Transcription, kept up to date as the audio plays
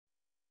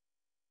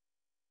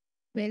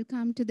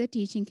Welcome to the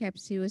Teaching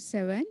Capsule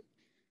 7.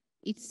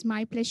 It's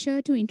my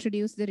pleasure to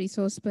introduce the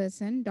resource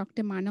person,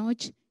 Dr.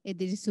 Manoj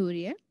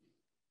Edirisuriya.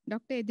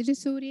 Dr.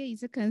 Edirisuriya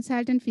is a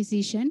consultant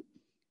physician,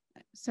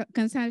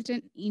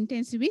 consultant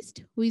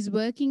intensivist who is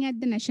working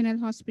at the National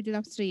Hospital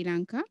of Sri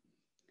Lanka.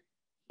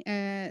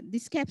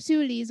 This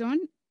capsule is on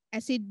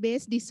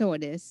acid-base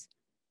disorders.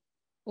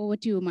 Over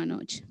to you,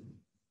 Manoj.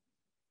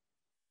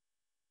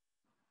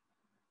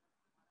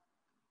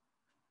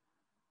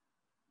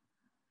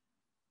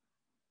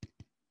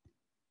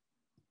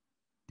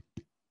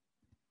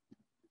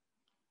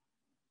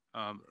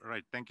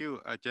 Right. Thank you,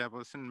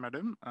 Chairperson,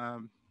 Madam,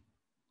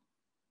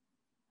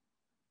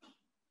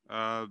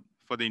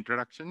 for the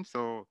introduction.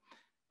 So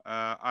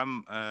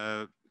I'm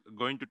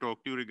going to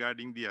talk to you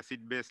regarding the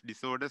acid-base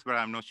disorders, but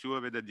I'm not sure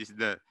whether this is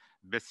the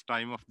best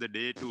time of the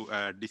day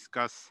to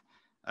discuss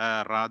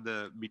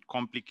rather bit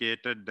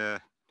complicated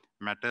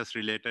matters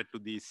related to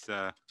these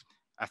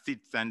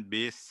acids and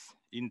base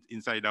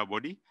inside our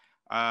body.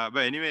 But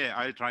anyway,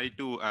 I'll try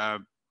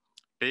to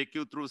take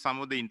you through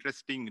some of the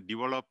interesting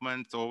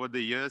developments over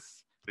the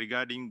years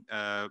regarding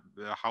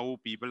how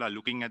people are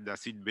looking at the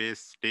acid-base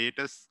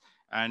status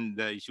and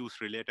the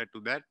issues related to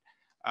that.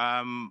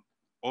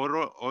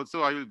 Or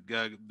also, I will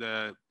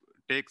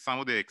take some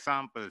of the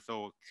examples,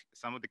 so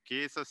some of the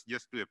cases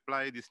just to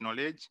apply this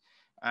knowledge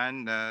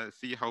and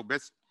see how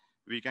best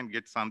we can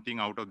get something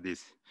out of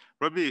this.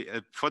 Probably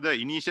for the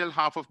initial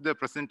half of the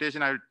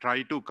presentation, I'll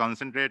try to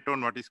concentrate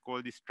on what is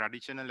called this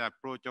traditional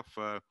approach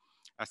of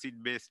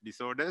acid-base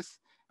disorders,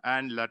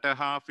 and latter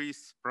half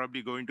is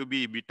probably going to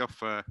be a bit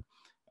of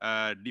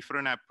a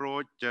different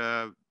approach.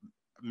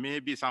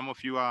 Maybe some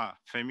of you are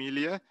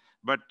familiar,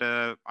 but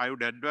I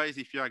would advise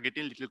if you are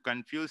getting a little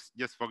confused,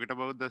 just forget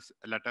about the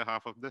latter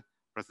half of the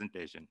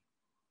presentation.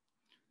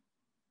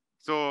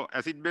 So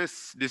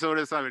acid-base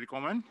disorders are very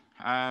common.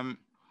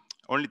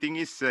 Only thing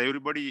is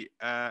everybody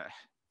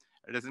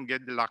doesn't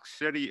get the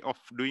luxury of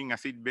doing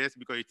acid-base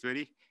because it's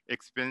very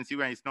expensive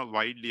and it's not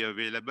widely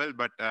available.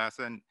 But as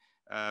an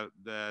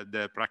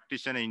the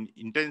practitioner in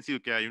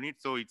intensive care unit,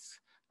 so it's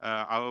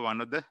our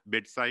one of the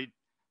bedside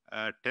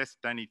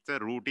test, and it's a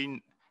routine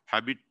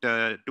habit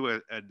to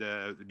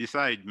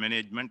decide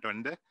management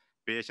on the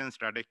patient's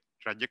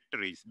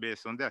trajectories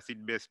based on the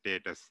acid-base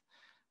status.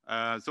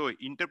 So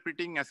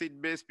interpreting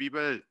acid-base,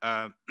 people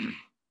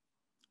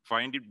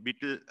find it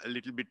a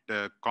little bit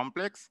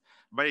complex,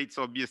 but it's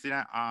obviously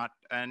an art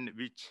and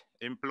which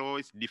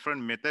employs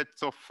different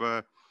methods of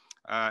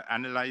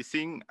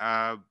analyzing.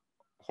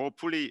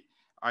 Hopefully,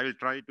 I will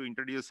try to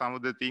introduce some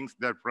of the things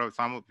that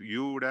some of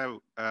you would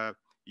have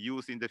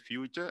used in the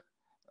future.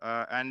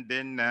 And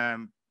then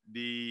when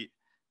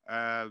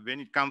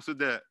it comes to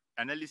the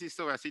analysis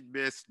of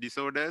acid-base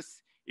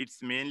disorders,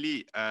 it's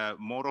mainly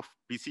more of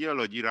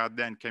physiology rather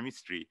than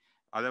chemistry.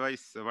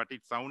 Otherwise, what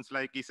it sounds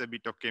like is a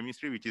bit of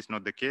chemistry, which is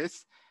not the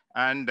case.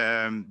 And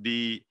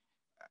the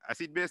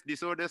acid-base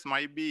disorders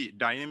might be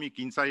dynamic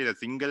inside a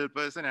single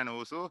person, and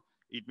also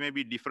it may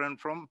be different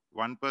from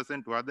one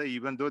person to other,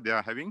 even though they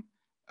are having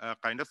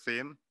kind of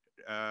same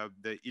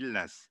the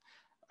illness.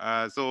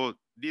 So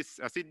this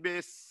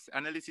acid-base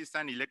analysis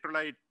and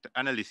electrolyte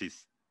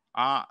analysis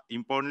are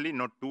importantly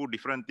not two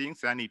different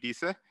things, and it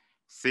is a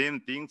same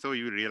thing. So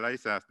you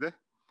realize as the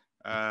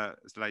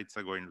slides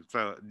are going.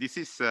 So this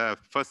is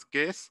first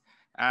case,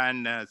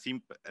 and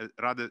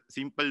rather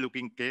simple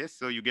looking case.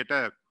 So you get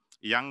a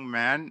young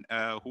man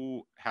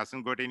who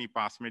hasn't got any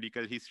past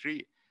medical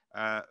history.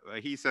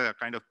 He's a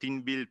kind of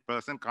thin-built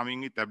person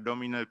coming with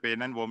abdominal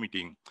pain and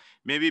vomiting.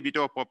 Maybe a bit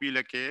of a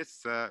popular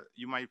case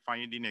you might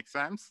find in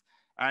exams.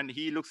 And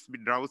he looks a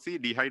bit drowsy,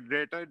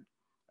 dehydrated,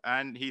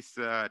 and he's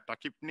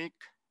tachypneic.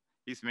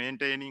 He's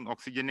maintaining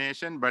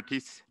oxygenation, but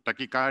he's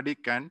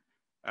tachycardic, and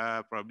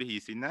probably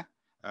he's in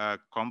a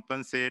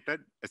compensated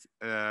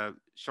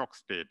shock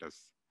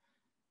status.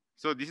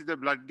 So this is the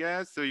blood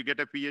gas. So you get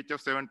a pH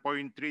of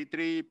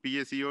 7.33,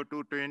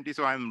 PaCO2 20.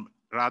 So I'm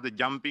rather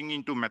jumping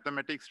into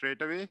mathematics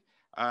straight away.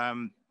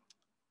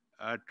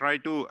 Try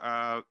to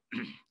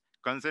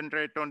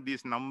concentrate on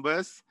these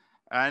numbers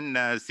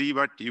and see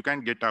what you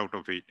can get out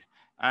of it.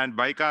 And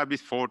bicarb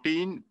is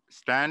 14,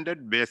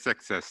 standard base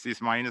excess is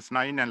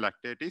 -9, and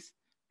lactate is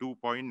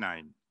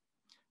 2.9.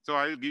 So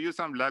I will give you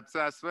some labs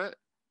as well.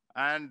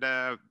 And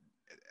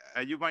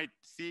you might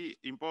see,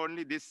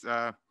 importantly, this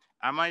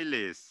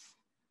amylase.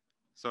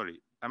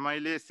 Sorry,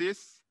 amylase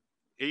is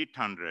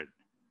 800.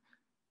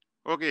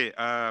 Okay,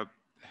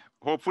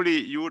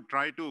 hopefully you would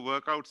try to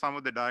work out some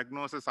of the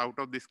diagnosis out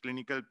of this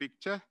clinical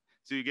picture.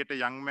 So you get a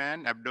young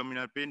man,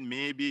 abdominal pain,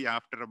 maybe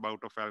after a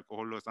bout of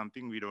alcohol or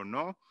something, we don't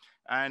know.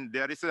 And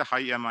there is a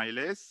high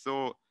amylase.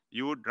 So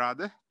you would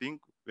rather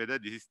think whether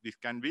this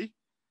can be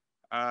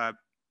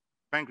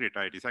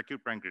pancreatitis,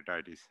 acute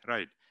pancreatitis,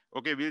 right?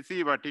 Okay, we'll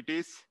see what it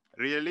is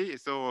really.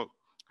 So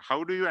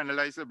how do you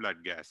analyze the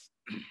blood gas?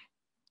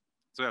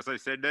 So as I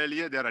said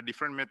earlier, there are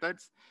different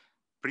methods.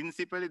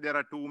 principally, there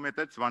are two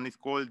methods. One is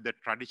called the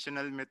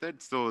traditional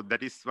method. So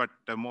that is what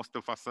most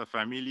of us are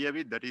familiar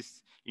with. That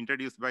is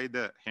introduced by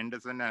the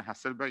Henderson and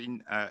Hasselbalch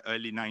in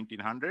early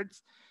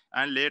 1900s.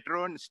 And later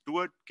on,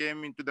 Stewart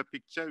came into the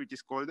picture, which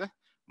is called the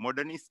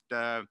modernist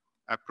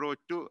approach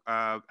to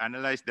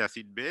analyze the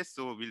acid base.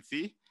 So we'll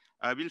see.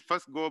 We'll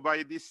first go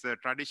by this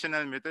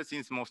traditional method,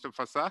 since most of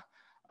us are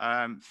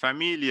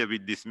familiar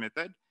with this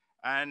method.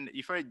 And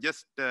if I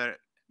just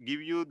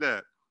give you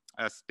the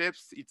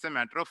steps, it's a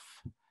matter of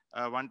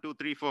 1, 2,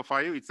 3, 4,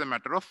 5. It's a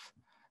matter of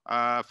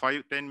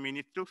 5-10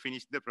 minutes to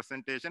finish the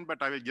presentation,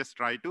 but I will just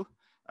try to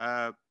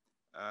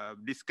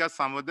discuss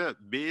some of the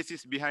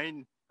basis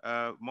behind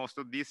most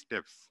of these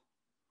steps,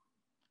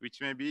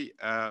 which may be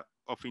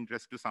of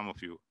interest to some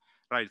of you.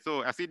 Right,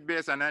 so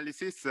acid-base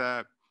analysis,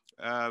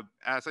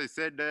 as I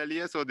said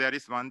earlier, so there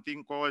is one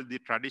thing called the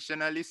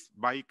traditionalist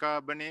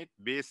bicarbonate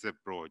base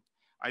approach.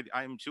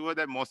 I'm sure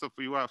that most of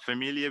you are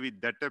familiar with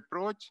that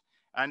approach.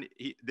 And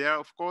there,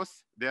 of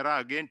course, there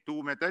are again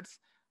two methods.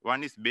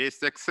 One is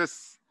base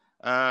excess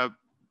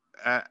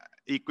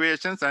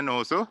equations, and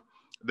also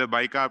the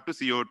bicarb to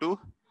CO2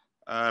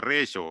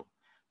 ratio.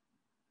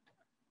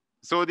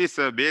 So this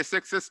base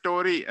excess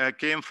story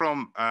came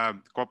from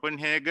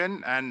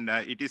Copenhagen, and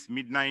it is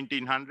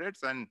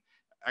mid-1900s. And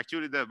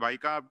actually, the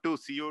bicarb to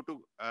CO2,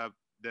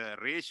 the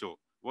ratio,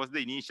 was the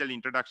initial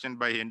introduction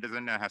by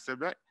Henderson and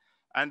Hasselbalch.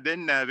 And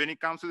then when it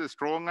comes to the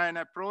strong ion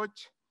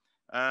approach,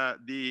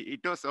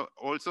 it was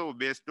also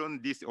based on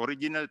this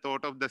original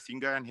thought of the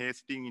Singer and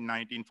Hastings in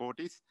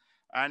 1940s.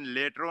 And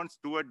later on,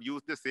 Stewart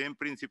used the same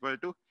principle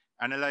to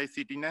analyze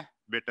it in a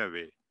better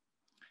way.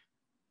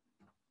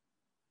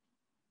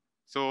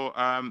 So,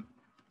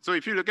 so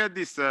if you look at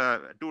these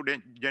two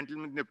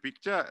gentlemen in the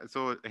picture,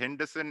 so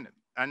Henderson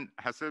and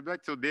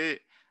Hasselbalch, so they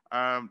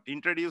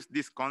introduced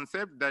this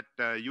concept that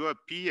your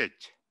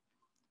pH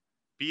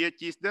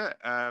is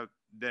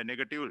the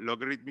negative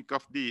logarithmic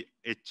of the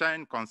H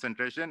ion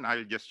concentration. I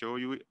will just show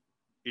you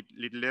it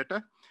a little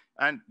later.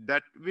 And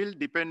that will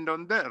depend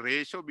on the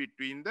ratio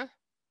between the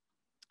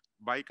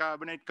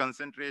bicarbonate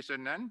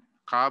concentration and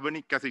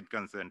carbonic acid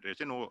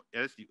concentration, or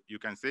else you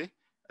can say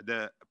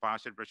the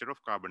partial pressure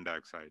of carbon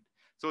dioxide.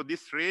 So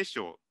this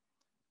ratio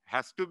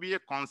has to be a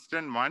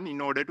constant one in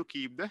order to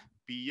keep the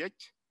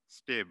pH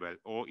stable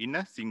or in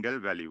a single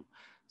value.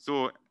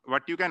 So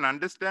what you can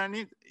understand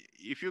is,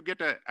 if you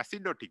get an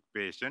acidotic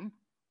patient,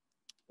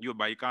 your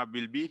bicarb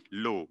will be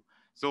low.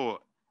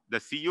 So the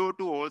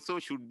CO2 also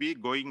should be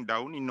going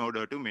down in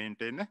order to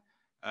maintain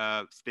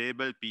a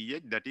stable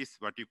pH. That is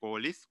what you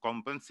call is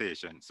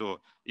compensation.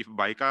 So if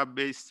bicarb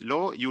is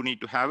low, you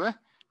need to have a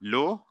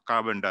low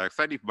carbon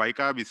dioxide. If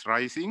bicarb is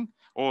rising,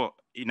 or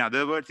in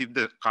other words, if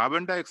the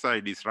carbon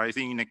dioxide is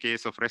rising in a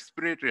case of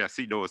respiratory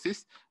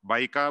acidosis,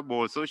 bicarb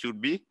also should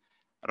be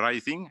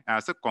rising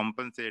as a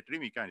compensatory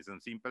mechanism.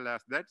 Simple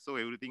as that. So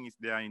everything is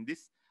there in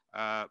this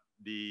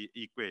the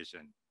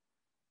equation.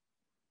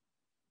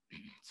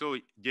 So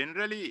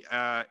generally,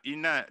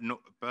 in a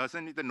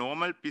person with a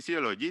normal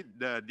physiology,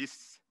 the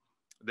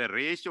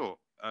ratio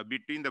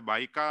between the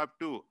bicarb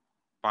to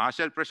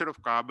partial pressure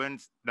of carbon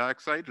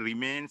dioxide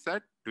remains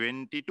at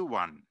 20 to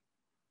 1.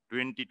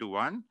 20 to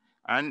 1.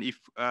 And if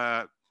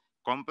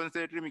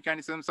compensatory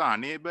mechanisms are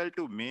unable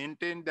to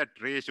maintain that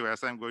ratio,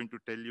 as I'm going to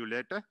tell you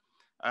later,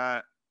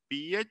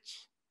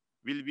 pH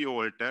will be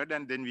altered,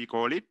 and then we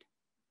call it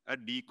a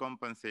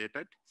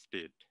decompensated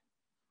state.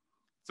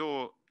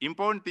 So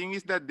important thing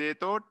is that they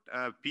thought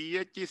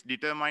pH is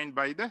determined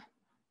by the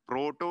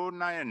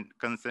proton ion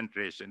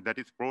concentration, that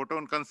is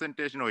proton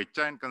concentration or H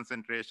ion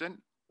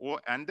concentration,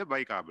 and the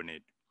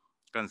bicarbonate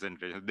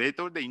concentration. They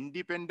thought the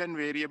independent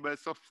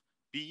variables of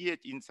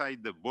pH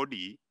inside the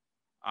body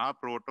are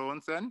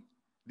protons and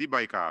the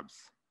bicarbs.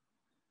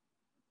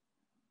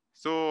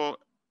 So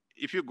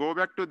if you go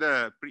back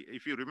to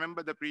if you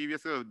remember the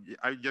previous,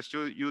 I'll just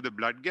show you the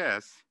blood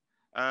gas.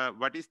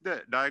 What is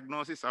the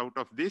diagnosis out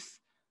of this?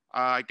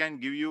 I can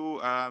give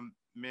you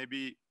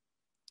maybe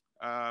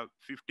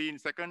 15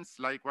 seconds,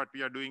 like what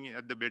we are doing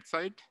at the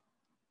bedside.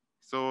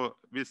 So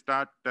we'll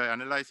start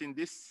analyzing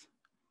this,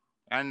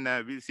 and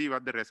we'll see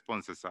what the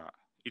responses are.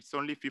 It's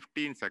only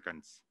 15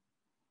 seconds.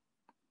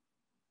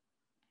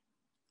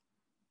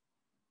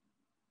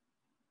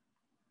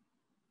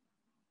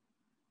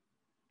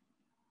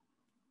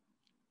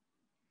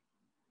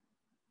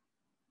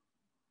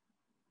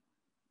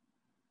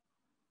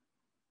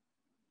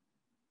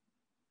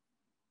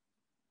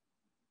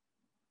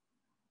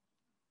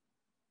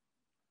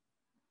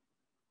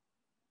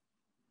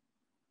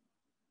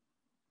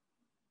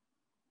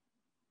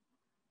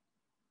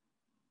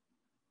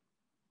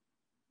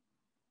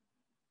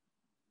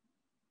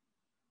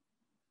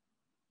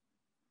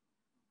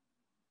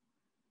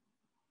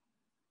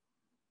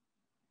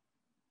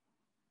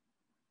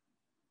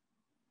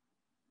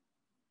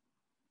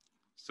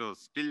 So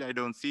still, I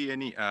don't see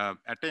any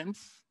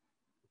attempts.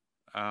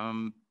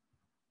 So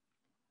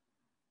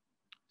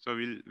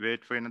we'll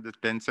wait for another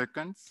 10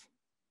 seconds.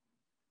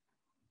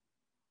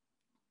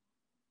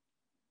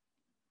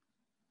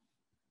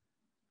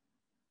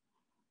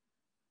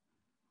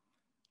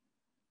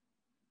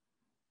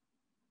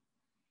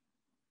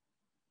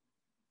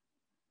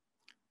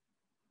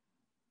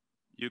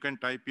 You can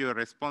type your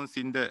response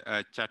in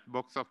the chat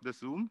box of the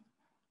Zoom.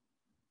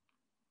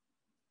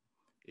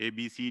 A,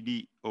 B, C,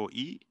 D, or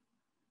E.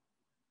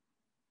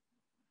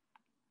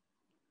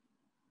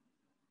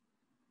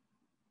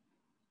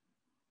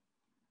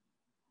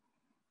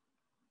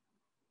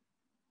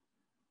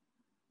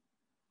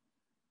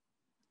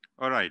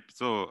 All right,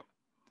 so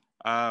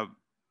I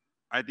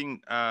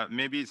think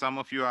maybe some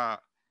of you are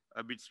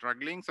a bit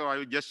struggling. So I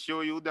will just show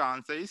you the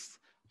answer is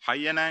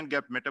high anion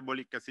gap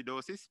metabolic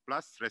acidosis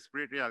plus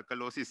respiratory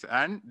alkalosis.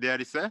 And there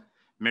is a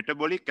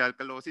metabolic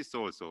alkalosis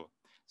also.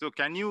 So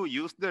can you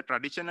use the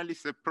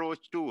traditionalist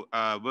approach to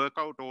work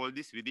out all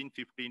this within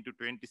 15 to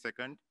 20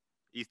 seconds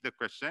is the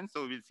question.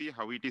 So we'll see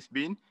how it is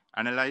being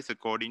analyzed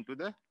according to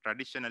the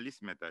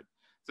traditionalist method.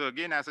 So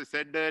again, as I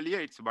said earlier,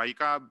 it's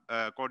bicarb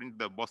according to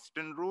the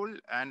Boston rule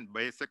and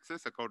base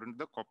excess according to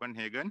the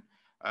Copenhagen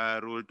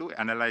rule to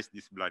analyze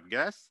this blood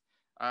gas.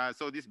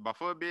 So this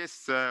buffer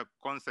base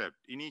concept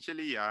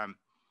initially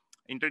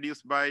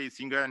introduced by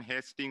Singer and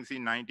Hastings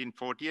in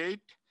 1948.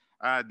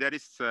 There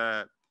is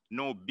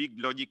no big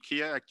logic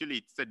here. Actually,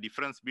 it's a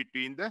difference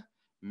between the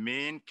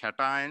main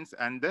cations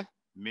and the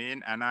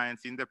main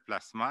anions in the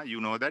plasma.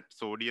 You know that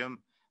sodium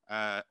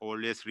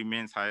always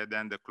remains higher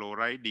than the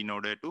chloride in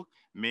order to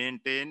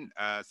maintain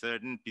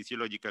certain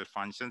physiological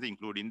functions,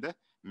 including the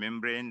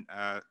membrane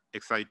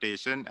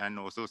excitation and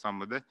also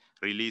some of the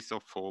release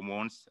of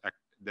hormones,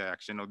 the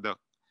action of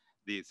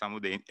some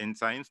of the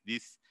enzymes.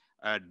 This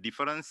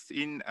difference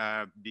in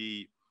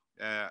the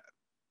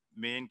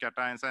main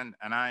cations and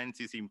anions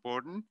is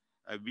important,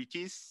 which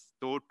is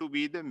thought to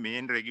be the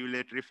main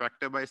regulatory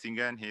factor by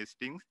Singer and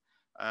Hastings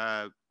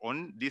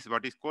on this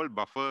what is called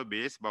buffer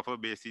base. Buffer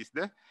base is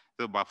the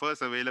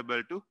buffers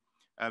available to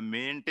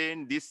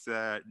maintain this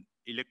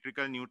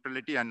electrical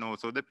neutrality and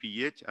also the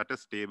pH at a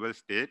stable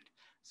state.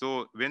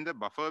 So when the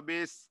buffer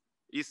base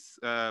is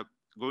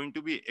going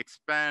to be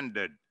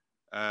expanded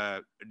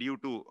due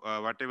to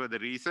whatever the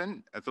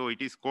reason, so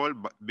it is called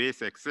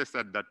base excess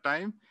at that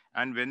time.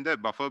 And when the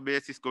buffer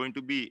base is going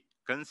to be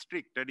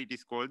constricted, it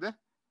is called the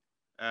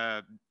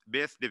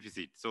base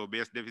deficit. So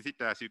base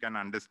deficit, as you can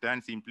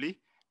understand simply,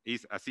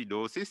 is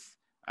acidosis,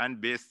 and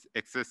base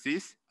excess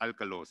is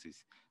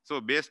alkalosis. So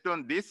based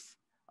on this,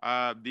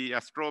 the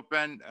Astrop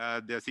and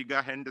the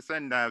Siga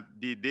Henderson,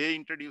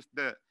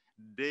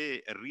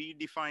 they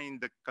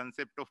redefined the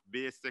concept of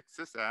base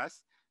excess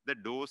as the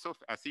dose of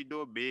acid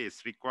or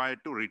base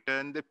required to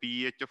return the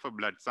pH of a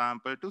blood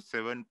sample to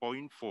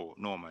 7.4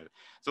 normal.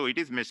 So it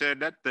is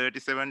measured at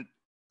 37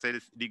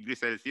 degrees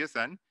Celsius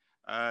and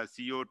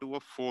CO2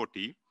 of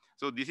 40.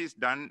 So this is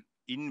done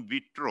in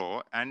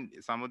vitro, and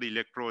some of the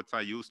electrodes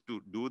are used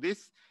to do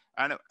this.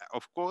 And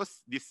of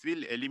course, this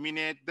will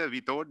eliminate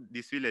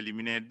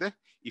the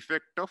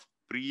effect of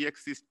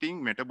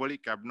pre-existing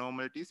metabolic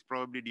abnormalities,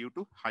 probably due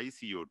to high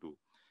CO2.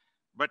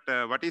 But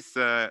what is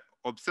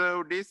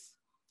observed is,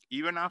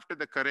 even after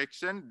the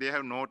correction, they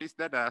have noticed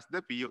that as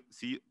the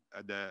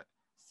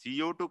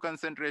CO2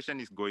 concentration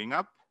is going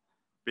up,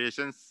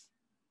 patients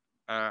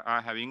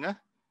are having a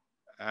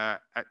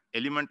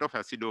element of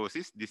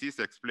acidosis. This is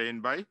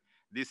explained by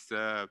this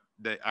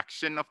the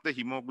action of the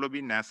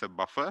hemoglobin as a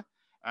buffer,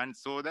 and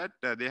so that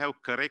they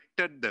have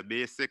corrected the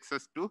base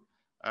excess to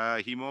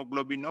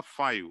hemoglobin of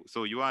 5.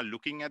 So you are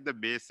looking at the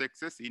base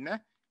excess in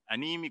a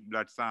anemic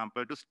blood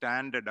sample to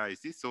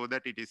standardize it, so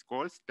that it is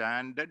called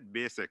standard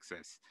base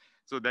excess.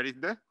 So that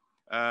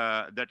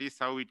is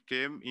how it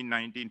came in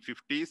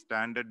 1950s,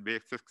 standard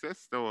base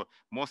excess. So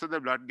most of the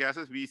blood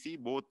gases we see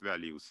both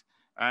values.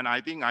 And I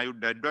think I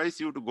would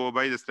advise you to go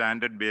by the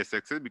standard base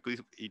excess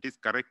because it is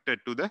corrected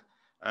to the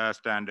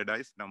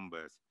standardized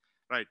numbers.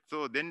 Right,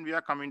 so then we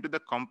are coming to the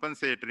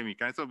compensatory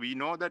mechanism. So we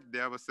know that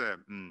there was a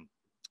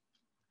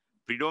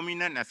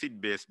predominant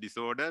acid-base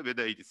disorder,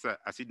 whether it is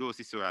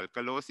acidosis or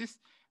alkalosis.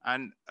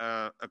 And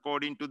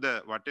according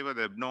to whatever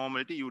the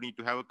abnormality, you need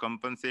to have a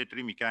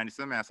compensatory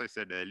mechanism, as I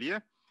said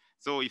earlier.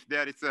 So if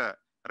there is a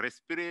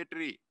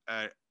respiratory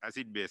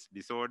acid-base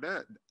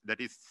disorder,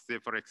 that is, say,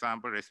 for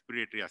example,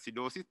 respiratory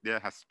acidosis, there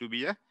has to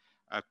be a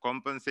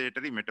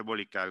compensatory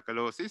metabolic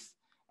alkalosis.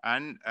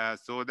 And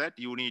so that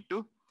you need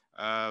to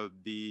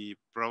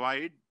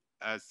provide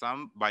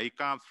some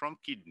bicarbs from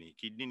kidney.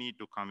 Kidney need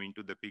to come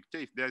into the picture.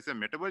 If there's a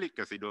metabolic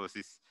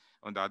acidosis,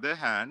 on the other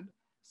hand,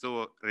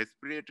 so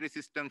respiratory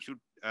system should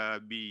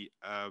be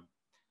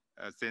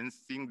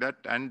sensing that,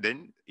 and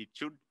then it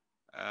should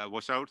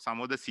wash out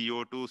some of the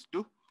CO2s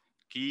to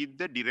keep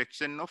the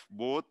direction of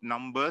both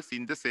numbers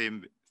in the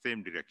same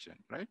direction,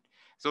 right?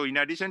 So in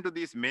addition to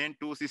these main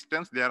two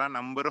systems, there are a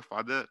number of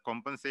other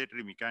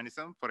compensatory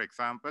mechanisms. For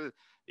example,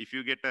 if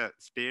you get a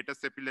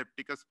status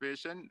epilepticus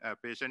patient,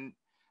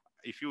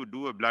 if you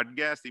do a blood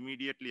gas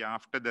immediately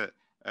after the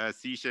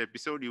seizure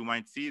episode, you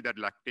might see that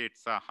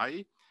lactates are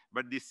high,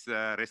 but this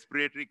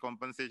respiratory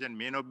compensation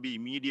may not be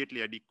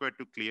immediately adequate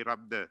to clear up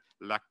the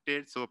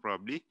lactate. So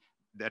probably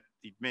that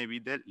it may be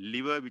the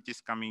liver which is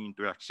coming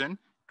into action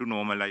to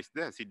normalize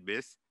the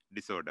acid-base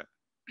disorder.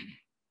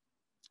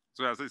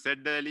 So as I said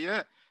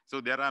earlier, So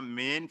there are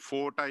main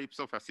 4 types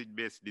of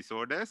acid-base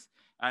disorders,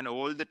 and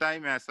all the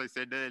time, as I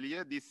said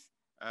earlier,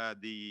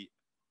 the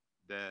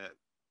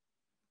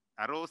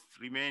arrows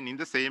remain in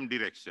the same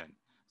direction.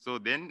 So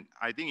then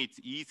I think it's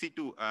easy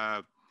to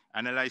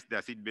analyze the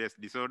acid-base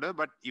disorder,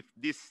 but if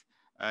this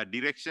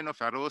direction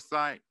of arrows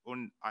are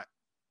on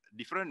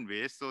different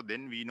ways, so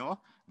then we know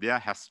there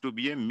has to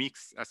be a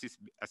mixed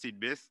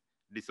acid-base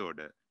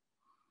disorder.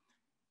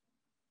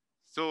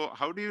 So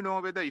how do you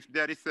know whether if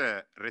there is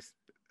a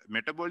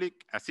metabolic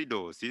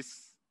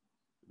acidosis,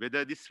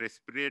 whether this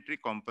respiratory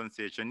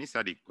compensation is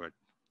adequate?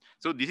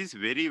 So this is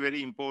very,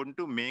 very important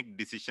to make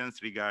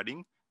decisions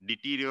regarding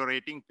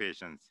deteriorating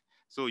patients.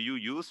 So you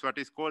use what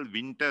is called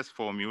Winter's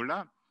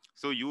formula.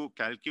 So you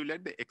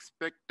calculate the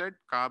expected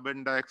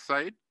carbon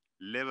dioxide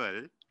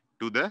level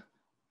to the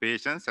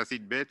patient's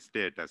acid-base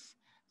status.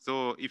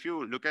 So if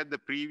you look at the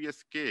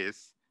previous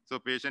case, so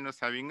patient was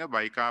having a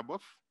bicarb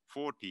of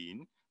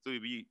 14. So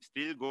we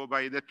still go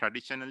by the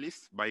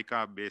traditionalist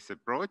bicarb-based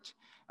approach.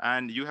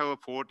 And you have a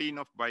 14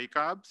 of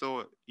bicarb.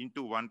 So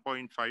into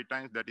 1.5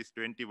 times, that is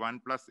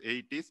 21 plus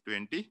 8 is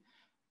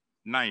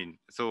 29.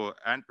 So,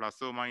 and plus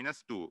or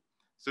minus 2.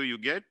 So you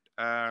get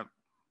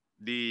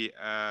the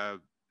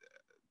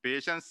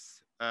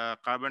patient's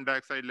carbon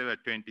dioxide level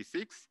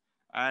 26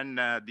 and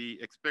the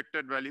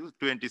expected value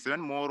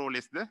 27, more or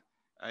less the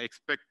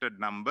expected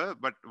number.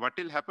 But what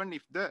will happen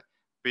if the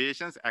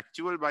patient's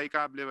actual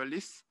bicarb level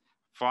is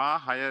far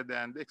higher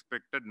than the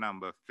expected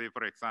number? Say,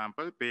 for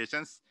example,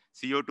 patient's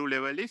CO2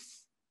 level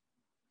is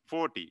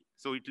 40.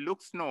 So it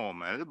looks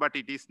normal, but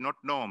it is not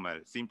normal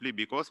simply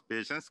because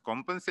patient's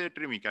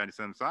compensatory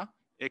mechanisms are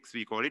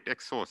we call it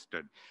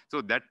exhausted. So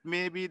that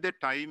may be the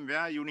time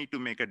where you need to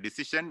make a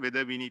decision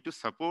whether we need to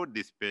support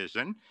this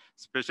patient,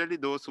 especially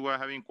those who are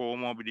having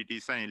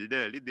comorbidities and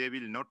elderly. They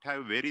will not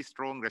have very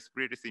strong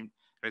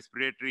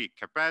respiratory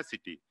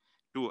capacity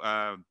to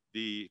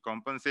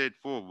compensate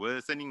for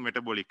worsening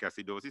metabolic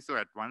acidosis. So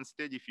at one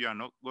stage, if you are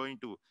not going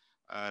to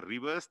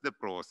reverse the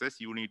process,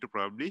 you need to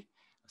probably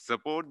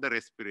support the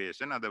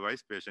respiration.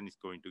 Otherwise, patient is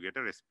going to get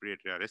a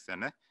respiratory arrest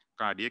and a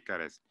cardiac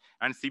arrest.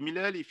 And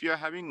similarly, if you are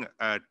having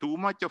too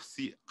much of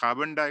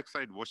carbon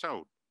dioxide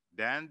washout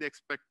than the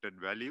expected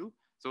value,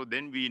 so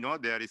then we know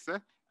there is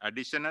a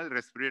additional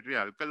respiratory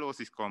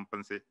alkalosis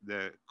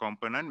the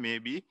component.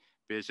 Maybe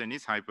patient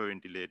is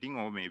hyperventilating,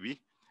 or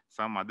maybe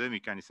some other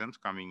mechanisms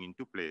coming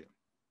into play.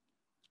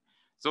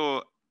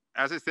 So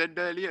as I said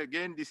earlier,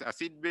 again, this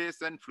acid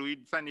base and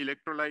fluids and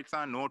electrolytes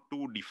are not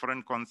two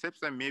different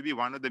concepts. And maybe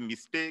one of the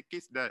mistakes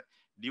is that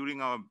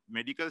during our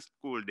medical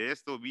school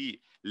days, so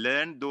we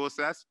learned those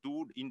as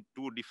two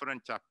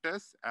different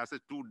chapters as a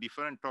two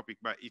different topic,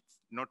 but it's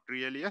not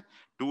really a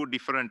two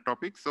different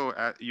topics. So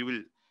you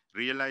will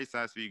realize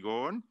as we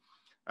go on.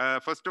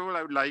 First of all,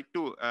 I would like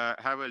to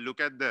have a look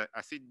at the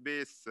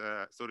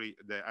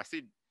the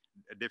acid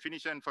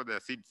definition for the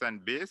acids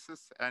and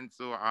bases. And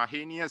so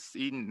Arrhenius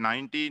in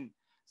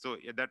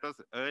that was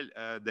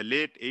the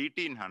late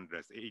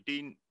 1800s,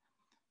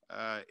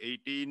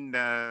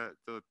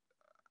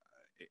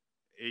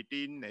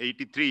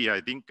 1883,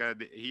 I think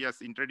he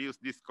has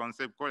introduced this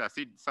concept called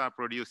acids are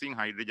producing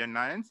hydrogen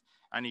ions,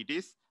 and it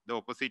is the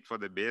opposite for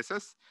the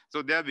bases.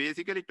 So they are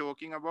basically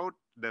talking about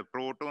the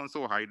protons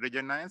or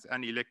hydrogen ions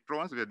and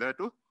electrons, whether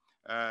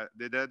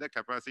the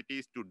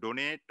capacities to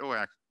donate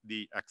or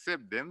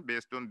accept them.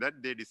 Based on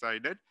that, they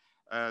decided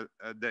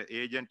the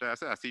agent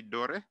as an acid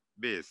or a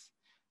base.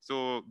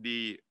 So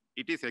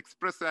it is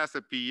expressed as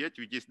a pH,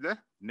 which is the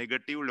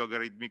negative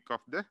logarithmic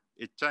of the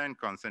H ion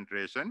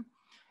concentration.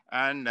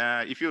 And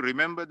if you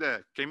remember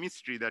the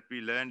chemistry that we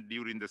learned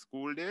during the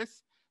school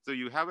days, so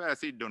you have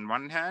acid on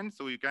one hand,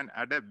 so you can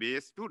add a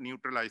base to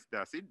neutralize the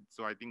acid.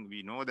 So I think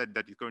we know that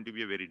that is going to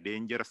be a very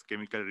dangerous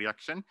chemical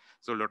reaction.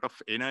 So a lot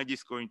of energy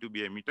is going to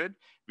be emitted,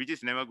 which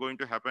is never going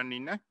to happen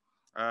in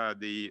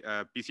the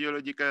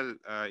physiological,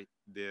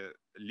 the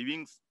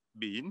living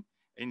being.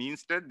 And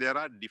instead, there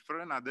are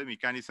different other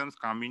mechanisms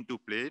come into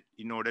play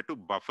in order to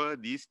buffer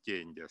these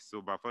changes.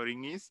 So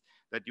buffering is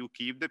that you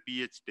keep the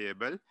pH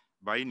stable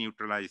by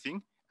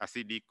neutralizing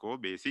acidic or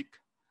basic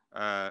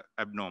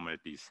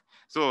abnormalities.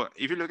 So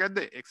if you look at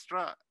the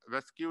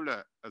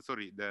extracellular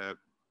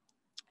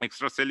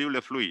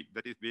fluid,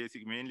 that is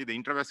mainly the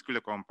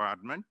intravascular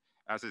compartment.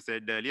 As I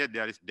said earlier,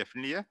 there is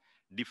definitely a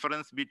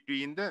difference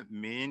between the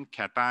main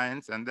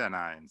cations and the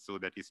anions. So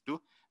that is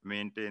to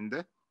maintain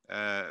the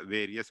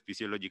various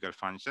physiological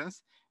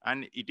functions.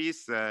 And it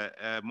is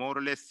more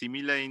or less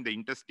similar in the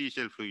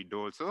interstitial fluid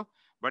also,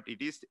 but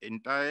it is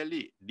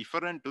entirely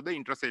different to the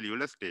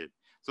intracellular state.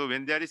 So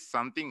when there is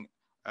something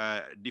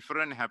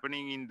different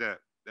happening in the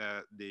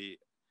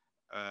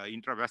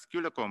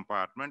intravascular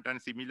compartment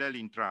and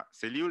similarly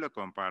intracellular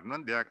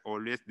compartment, there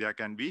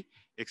can be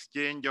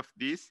exchange of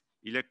these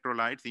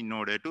electrolytes in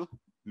order to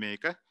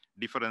make a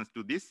difference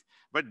to this.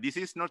 But this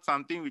is not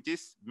something which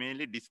is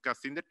mainly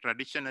discussed in the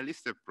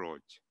traditionalist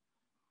approach.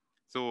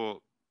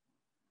 So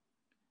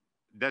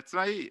that's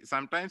why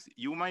sometimes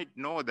you might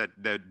know that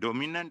the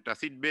dominant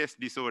acid-base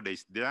disorder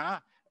is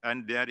there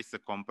and there is a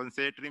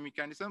compensatory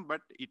mechanism,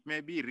 but it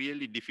may be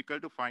really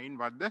difficult to find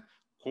what the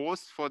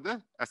cause for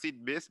the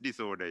acid-base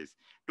disorder is.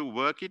 To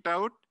work it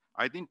out,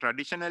 I think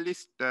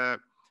traditionalist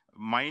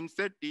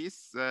mindset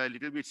is a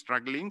little bit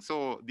struggling.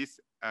 So this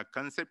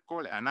concept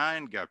called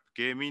anion gap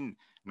came in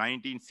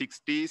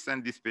 1960s,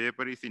 and this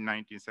paper is in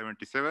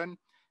 1977.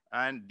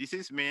 And this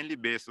is mainly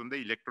based on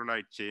the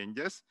electrolyte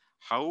changes,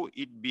 how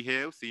it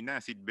behaves in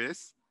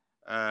acid-base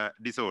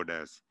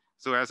disorders.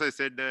 So as I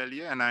said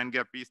earlier, anion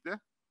gap is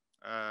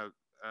uh,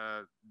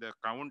 the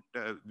count,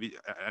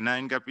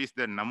 anion gap is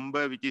the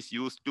number which is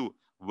used to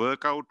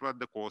work out what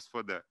the cause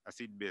for the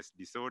acid-base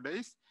disorder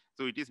is.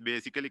 So it is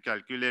basically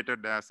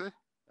calculated as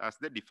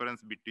the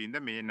difference between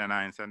the main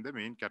anions and the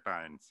main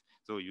cations.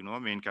 So you know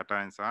main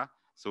cations are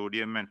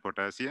sodium and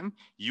potassium.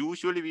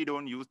 Usually we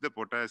don't use the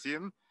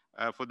potassium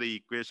for the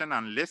equation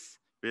unless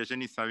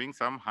patient is having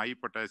some high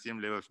potassium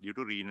levels due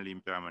to renal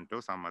impairment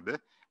or some other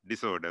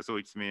disorder. So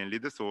it's mainly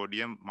the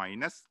sodium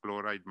minus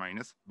chloride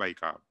minus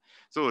bicarb.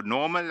 So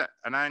normal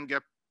anion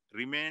gap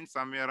remains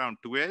somewhere around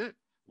 12.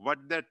 What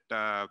that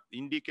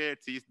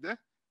indicates is the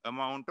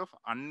amount of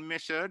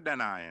unmeasured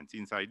anions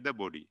inside the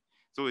body.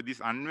 So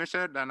this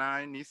unmeasured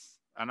anion is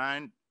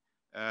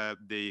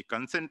the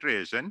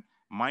concentration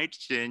might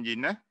change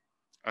in a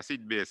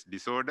acid-base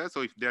disorder.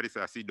 So if there is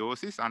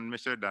acidosis,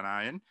 unmeasured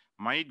anion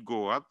might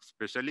go up,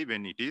 especially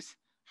when it is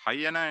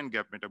high anion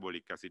gap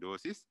metabolic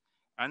acidosis.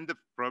 And the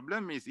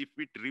problem is if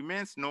it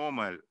remains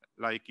normal,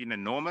 like in a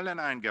normal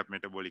anion gap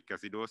metabolic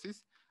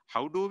acidosis,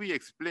 how do we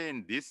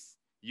explain this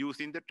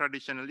using the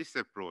traditionalist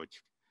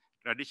approach?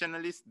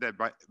 Traditionalists, the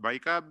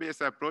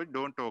bicarb-based approach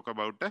don't talk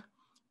about the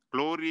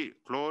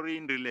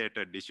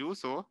chlorine-related issue.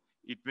 So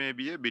it may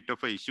be a bit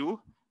of an issue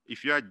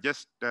if you are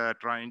just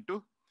trying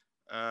to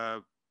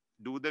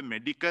do the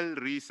medical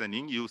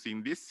reasoning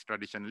using this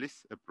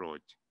traditionalist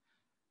approach.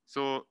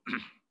 So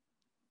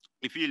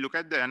if you look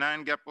at the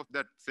anion gap of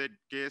that said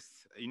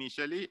case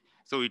initially,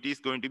 so it is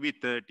going to be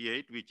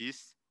 38, which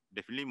is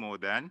definitely more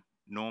than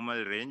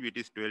normal range, which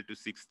is 12 to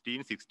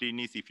 16. 16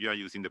 is if you are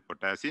using the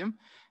potassium.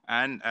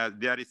 And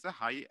there is a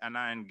high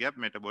anion gap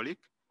metabolic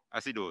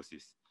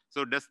acidosis.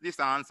 So does this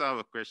answer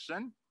our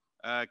question?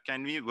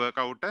 Can we work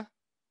out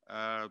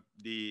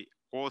the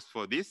cause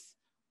for this?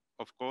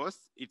 Of course,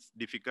 it's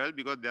difficult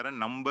because there are a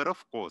number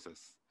of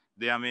causes.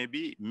 There may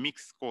be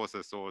mixed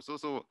causes also.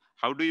 So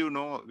how do you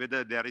know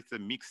whether there is a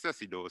mixed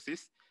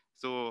acidosis?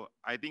 So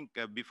I think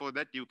before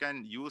that, you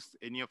can use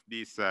any of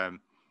these,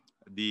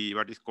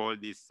 what is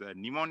called these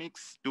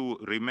mnemonics to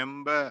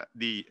remember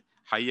the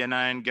high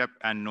anion gap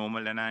and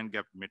normal anion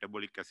gap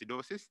metabolic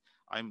acidosis.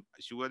 I'm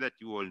sure that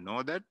you all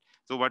know that.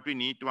 So what we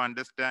need to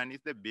understand is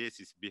the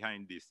basis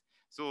behind this.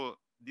 So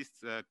this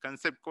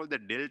concept called the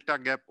delta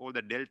gap or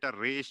the delta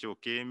ratio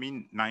came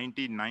in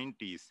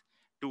 1990s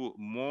to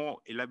more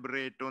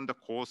elaborate on the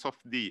cause of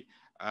the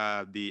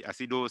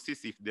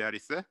acidosis if there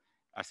is a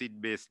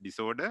acid-base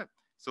disorder.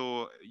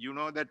 So you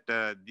know that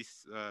the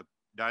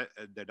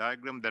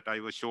diagram that I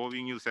was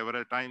showing you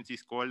several times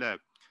is called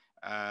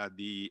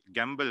the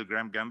Gamble.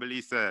 Graham Gamble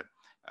is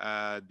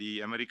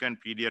the American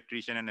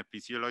pediatrician and a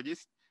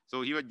physiologist.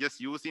 So he was just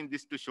using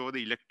this to show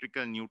the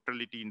electrical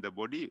neutrality in the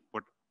body,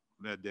 but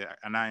the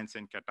anions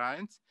and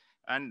cations.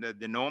 And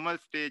the normal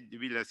stage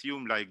will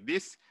assume like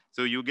this.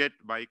 So you get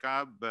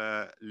bicarb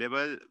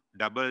level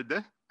double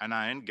the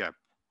anion gap.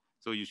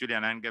 So usually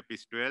anion gap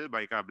is 12,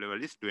 bicarb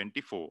level is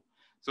 24.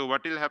 So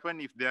what will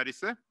happen if there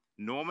is a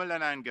normal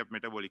anion gap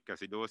metabolic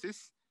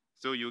acidosis?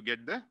 So you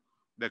get the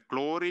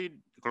chloride,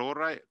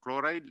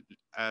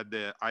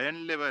 the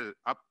ion level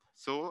up.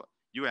 So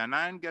your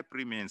anion gap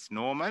remains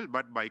normal,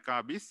 but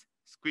bicarb is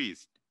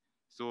squeezed.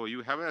 So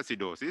you have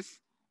acidosis,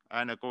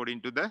 and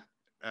according to the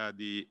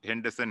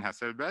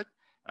Henderson-Hasselbalch,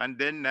 and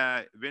then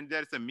when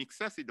there's a mixed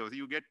acidosis,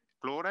 you get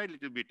chloride a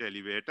little bit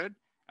elevated,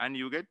 and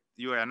you get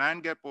your anion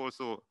gap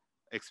also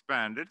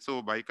expanded.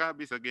 So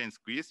bicarb is again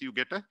squeezed, you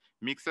get a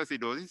mixed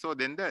acidosis. So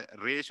then the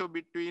ratio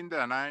between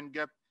the anion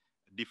gap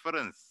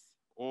difference,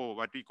 or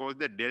what we call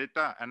the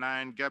delta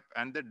anion gap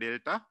and the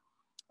delta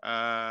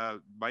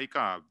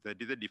bicarb,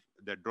 that is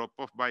the drop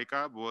of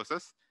bicarb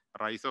versus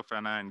rise of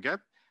anion gap.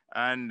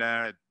 And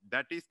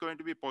that is going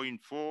to be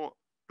 0.4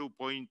 to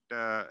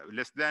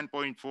less than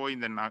 0.4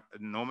 in the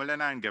normal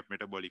anion gap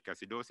metabolic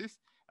acidosis.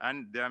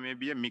 And there may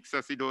be a mixed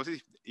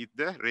acidosis if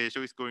the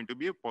ratio is going to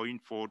be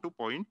 0.4 to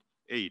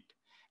 0.8.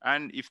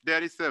 And if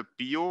there is a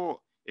pure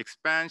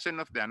expansion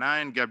of the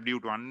anion gap due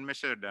to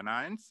unmeasured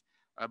anions,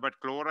 but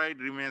chloride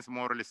remains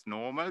more or less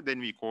normal, then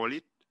we call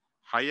it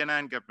high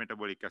anion gap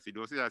metabolic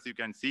acidosis. As you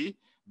can see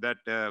that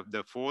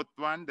the fourth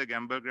one, the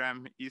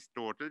Gamble-Graham, is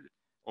total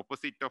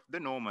opposite of the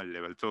normal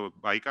level. So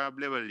bicarb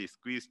level is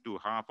squeezed to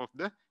half of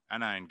the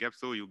anion gap.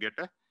 So you get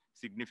a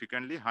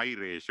significantly high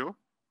ratio.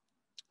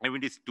 If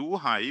it is too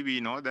high, we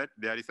know that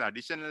there is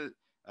additional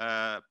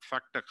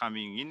factor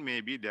coming in.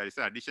 Maybe there is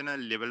additional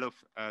level of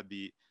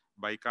the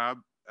bicarb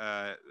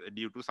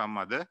due to some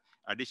other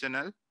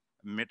additional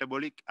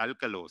metabolic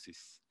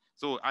alkalosis.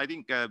 So I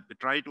think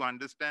try to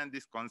understand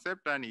this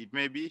concept, and it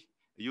may be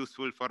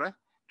useful for a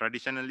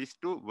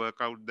traditionalist to work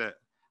out the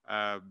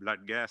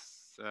blood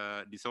gas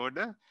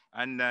disorder.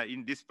 And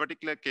in this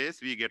particular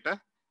case, we get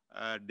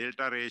a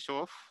delta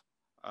ratio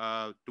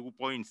of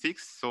 2.6.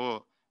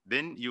 So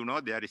then,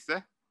 there is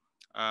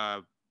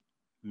a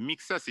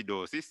mixed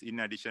acidosis. In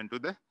addition to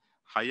the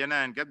high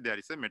anion gap, there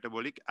is a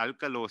metabolic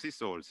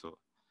alkalosis also.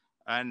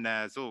 And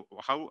so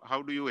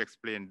how do you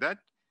explain that?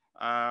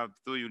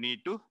 So you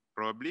need to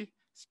probably,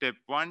 step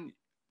one,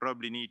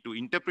 probably need to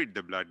interpret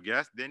the blood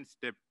gas. Then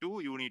step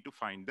two, you need to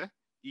find the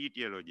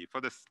etiology.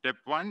 For the step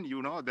one,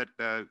 you know that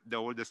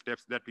all the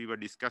steps that we were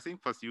discussing.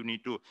 First, you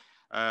need to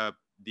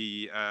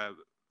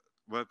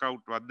work out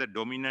what the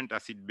dominant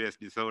acid-base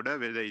disorder,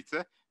 whether it's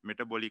a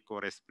metabolic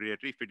or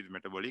respiratory, if it is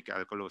metabolic,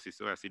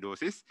 alkalosis or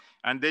acidosis.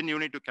 And then you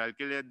need to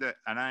calculate the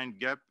anion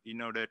gap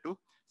in order to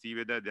see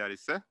whether there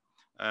is a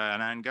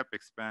anion gap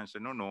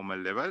expansion or normal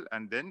level.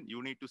 And then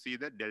you need to see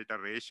the delta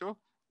ratio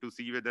to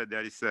see whether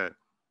there is a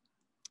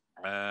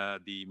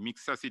the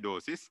mixed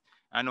acidosis.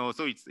 And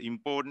also it's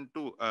important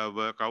to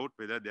work out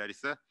whether there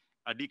is a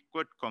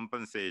adequate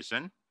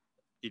compensation.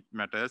 It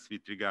matters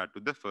with regard to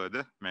the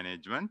further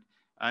management.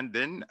 And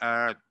then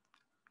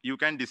you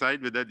can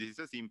decide whether this is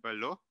a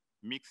simple or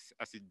mixed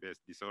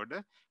acid-base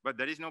disorder. But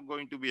that is not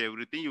going to be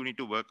everything. You need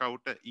to work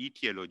out an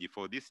etiology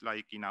for this,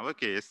 like in our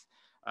case.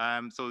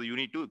 So you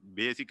need to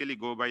basically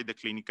go by the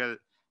clinical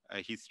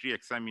history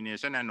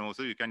examination, and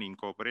also you can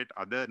incorporate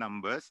other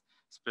numbers,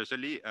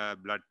 especially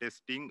blood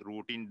testing,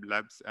 routine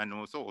labs, and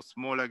also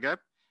osmolar gap,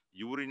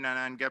 urine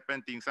anion gap,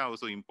 and things are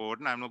also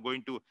important. I'm not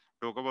going to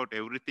talk about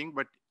everything,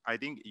 but I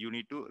think you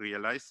need to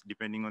realize,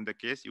 depending on the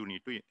case, you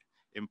need to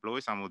employ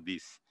some of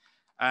these.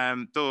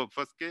 So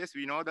first case,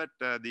 we know that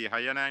the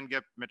high anion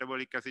gap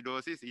metabolic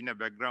acidosis in a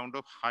background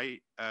of high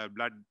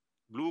blood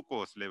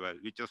glucose level,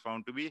 which was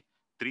found to be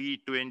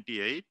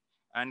 328,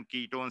 and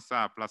ketones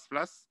are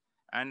plus,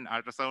 and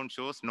ultrasound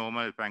shows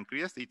normal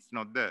pancreas. It's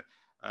not the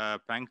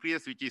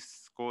pancreas which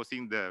is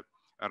causing the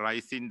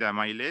rise in the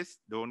amylase.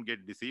 Don't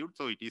get deceived.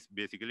 So it is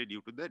basically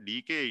due to the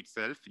decay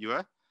itself.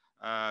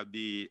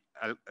 The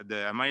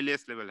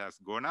amylase level has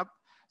gone up.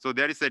 So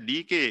there is a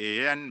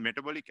decay, and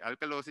metabolic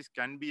alkalosis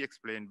can be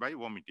explained by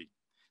vomiting.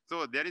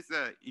 So there is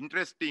a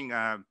interesting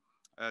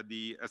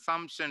the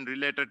assumption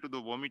related to the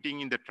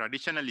vomiting in the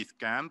traditionalist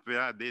camp,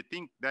 where they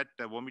think that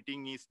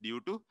vomiting is due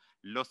to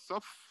loss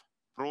of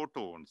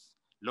protons,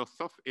 loss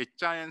of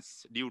H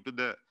ions due to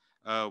the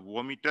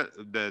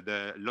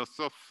the loss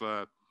of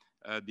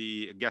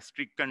the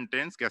gastric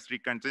contents.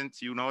 Gastric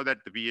contents, you know that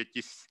the pH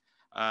is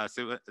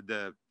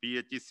the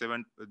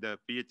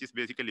pH is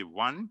basically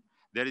 1.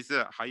 There is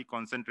a high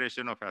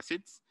concentration of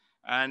acids.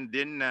 And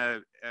then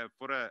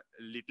for a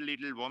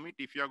little vomit,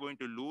 if you are going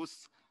to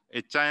lose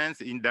H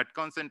ions in that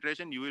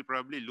concentration, you will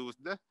probably lose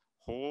the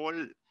whole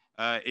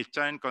H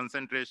ion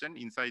concentration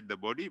inside the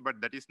body. But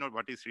that is not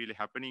what is really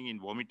happening in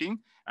vomiting.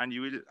 And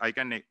you will,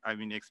 I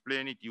mean,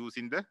 explain it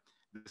using the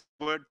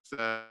words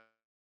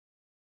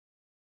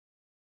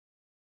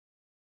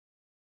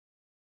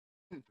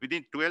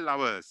within 12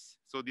 hours.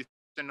 So this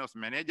patient was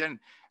managed, and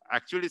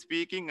actually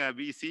speaking,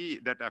 we see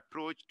that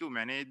approach to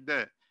manage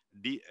the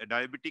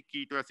diabetic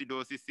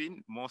ketoacidosis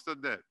in most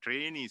of the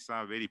trainees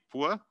are very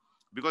poor,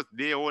 because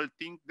they all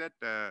think that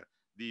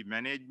the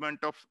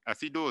management of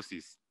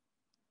acidosis,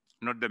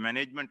 not the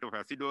management of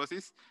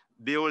acidosis.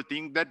 They all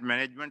think that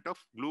management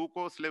of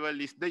glucose level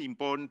is the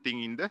important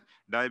thing in the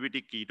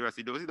diabetic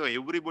ketoacidosis. So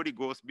everybody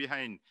goes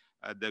behind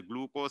the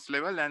glucose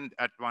level, and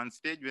at one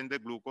stage when the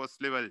glucose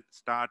level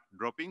start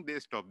dropping, they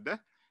stop the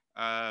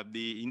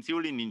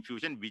insulin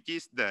infusion, which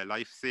is the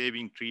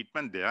life-saving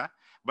treatment there.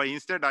 But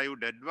instead, I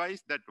would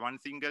advise that one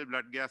single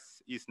blood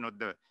gas is not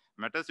the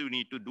matter. So you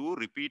need to do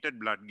repeated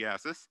blood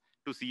gases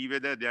to see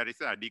whether there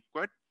is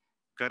adequate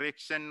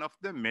correction of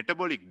the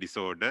metabolic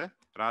disorder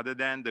rather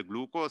than the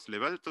glucose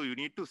level. So you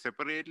need to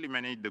separately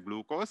manage the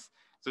glucose.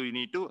 So you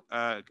need to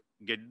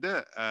get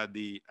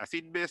the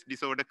acid-base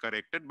disorder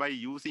corrected by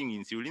using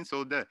insulin.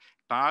 So the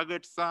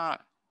targets are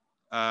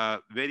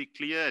very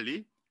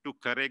clearly to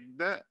correct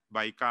the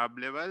bicarb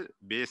level,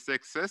 base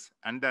excess,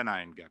 and the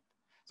anion gap.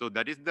 So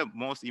that is the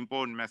most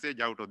important message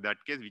out of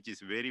that case, which is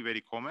very,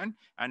 very common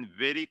and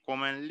very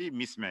commonly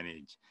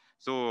mismanaged.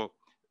 So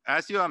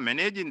as you are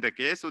managing the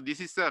case, so this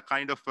is a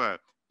kind of a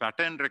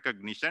pattern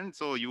recognition.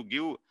 So you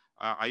give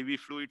IV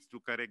fluids to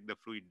correct the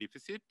fluid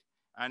deficit,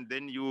 and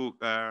then you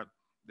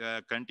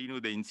continue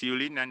the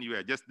insulin, and you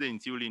adjust the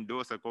insulin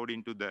dose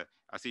according to the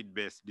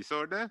acid-base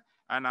disorder.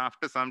 And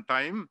after some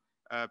time,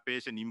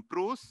 patient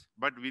improves,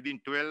 but within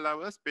 12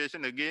 hours,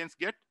 patient again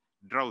get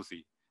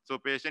drowsy. So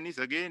patient is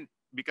again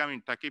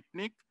becoming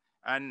tachypnic,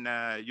 and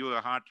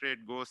your heart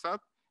rate goes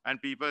up,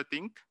 and people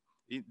think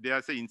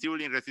there's an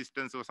insulin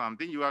resistance or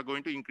something. You are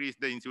going to increase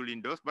the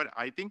insulin dose, but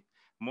I think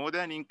more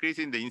than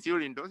increasing the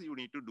insulin dose, you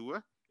need to do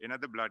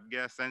another blood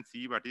gas and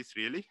see what is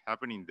really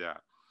happening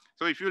there.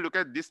 So if you look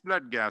at this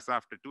blood gas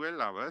after 12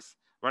 hours,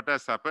 what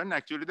has happened?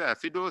 Actually, the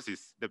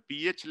acidosis, the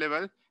pH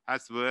level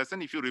has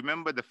worsened. If you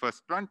remember the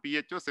first one,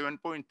 pH was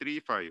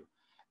 7.35.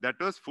 That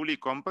was fully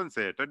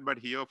compensated, but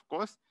here, of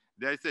course,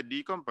 there is a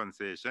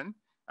decompensation.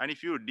 And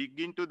if you dig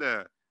into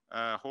the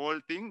whole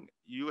thing,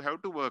 you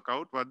have to work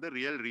out what the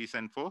real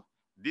reason for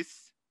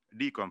this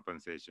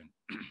decompensation.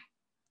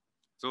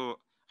 So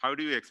how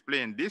do you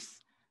explain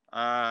this?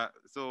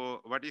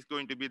 So what is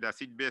going to be the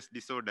acid-base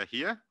disorder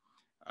here?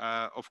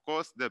 Of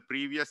course, the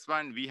previous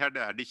one, we had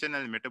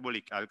additional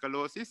metabolic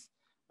alkalosis.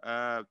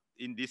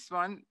 In this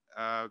one,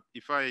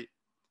 if I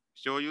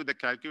show you the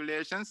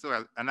calculations,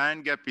 so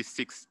anion gap is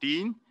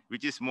 16,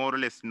 which is more or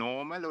less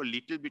normal or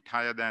little bit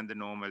higher than the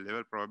normal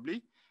level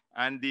probably.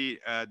 And the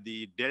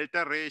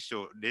delta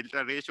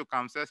ratio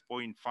comes as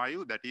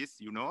 0.5, that is,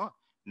 you know,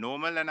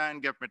 normal anion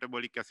gap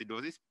metabolic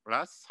acidosis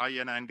plus high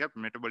anion gap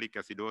metabolic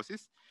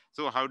acidosis.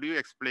 So how do you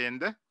explain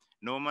the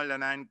normal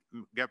anion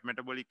gap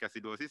metabolic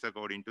acidosis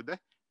according to the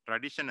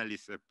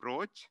traditionalist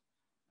approach?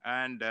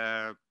 And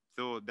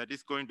so that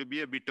is going to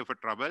be a bit of a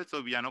trouble.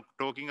 So we are not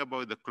talking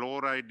about the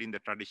chloride in the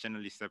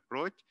traditionalist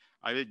approach.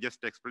 I will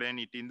just explain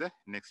it in the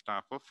next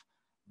half of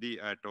the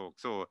talk.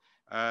 So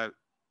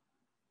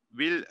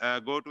we'll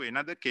go to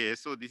another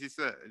case. So this is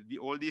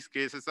all these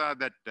cases are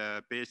that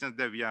patients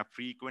that we are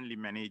frequently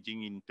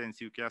managing in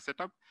intensive care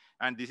setup.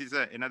 And this is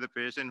another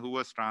patient who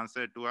was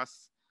transferred to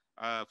us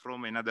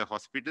from another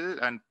hospital,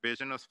 and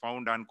patient was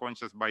found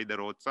unconscious by the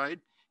roadside.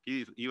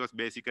 He was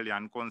basically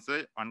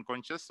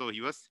unconscious. So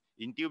he was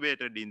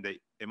intubated in the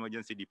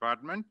emergency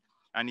department,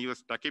 and he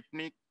was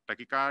tachypneic,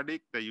 tachycardic,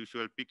 the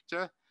usual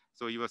picture.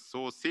 So he was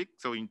so sick,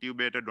 so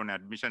intubated on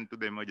admission to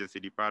the emergency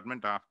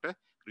department after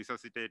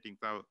resuscitating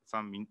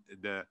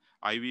the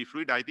IV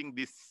fluid. I think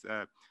this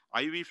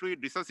IV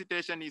fluid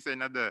resuscitation is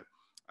another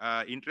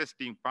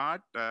interesting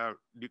part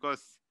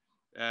because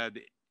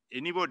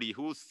anybody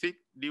who's sick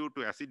due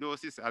to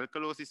acidosis,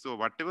 alkalosis, or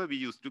whatever, we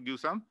used to give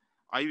some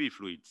IV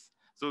fluids.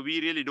 So we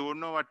really don't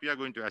know what we are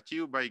going to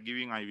achieve by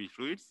giving IV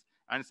fluids.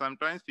 And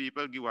sometimes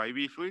people give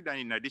IV fluid, and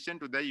in addition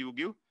to that, you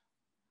give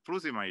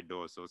furosemide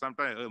dose. So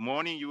sometimes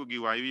morning you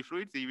give IV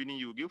fluids, evening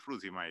you give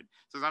furosemide.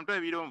 So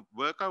sometimes we don't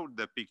work out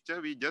the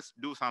picture, we just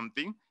do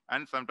something,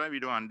 and sometimes we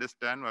don't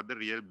understand what the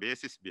real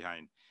basis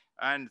behind.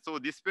 And so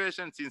this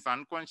patient, since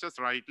unconscious,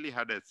 rightly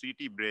had a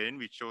CT brain,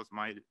 which shows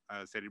mild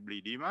cerebral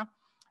edema,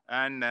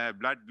 and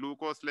blood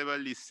glucose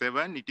level is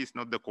 7. It is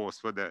not the cause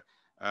for the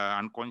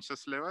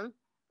unconsciousness,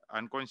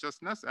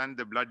 and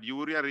the blood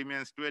urea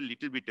remains to a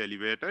little bit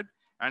elevated,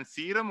 and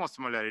serum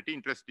osmolarity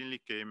interestingly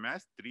came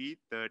as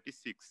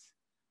 336,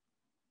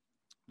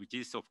 which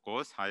is of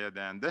course higher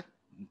than the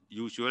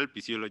usual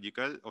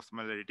physiological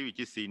osmolarity which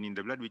is seen in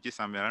the blood, which is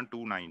somewhere around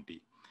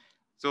 290.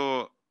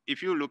 So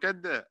if you look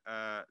at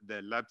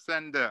the labs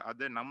and the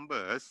other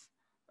numbers,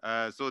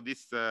 so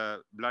this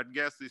blood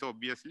gas is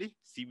obviously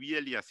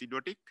severely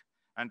acidotic,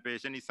 and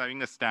patient is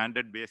having a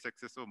standard base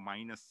excess of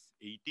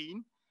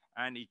 -18,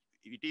 and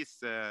it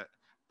is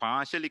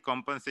partially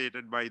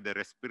compensated by the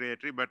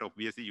respiratory, but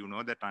obviously you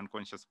know that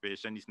unconscious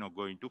patient is not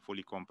going to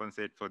fully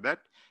compensate for that.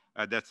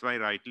 That's why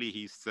rightly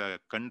his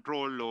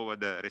control over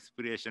the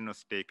respiration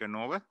was taken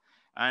over.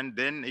 And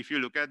then if you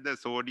look at the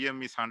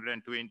sodium is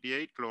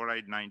 128,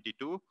 chloride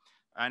 92,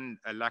 and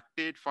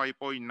lactate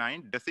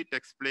 5.9, does it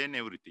explain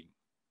everything?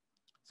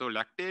 So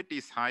lactate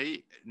is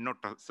high, not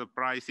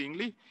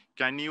surprisingly.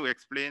 Can you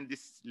explain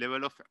this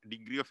level of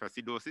degree of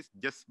acidosis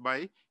just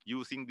by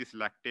using this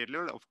lactate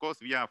level? Of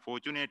course, we are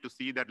fortunate to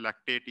see that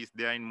lactate is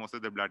there in most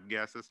of the blood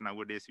gases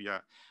nowadays.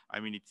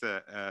 It's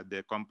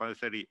the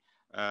compulsory,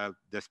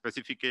 the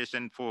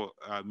specification for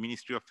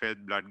Ministry of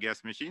Health blood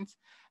gas machines.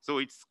 So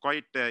it's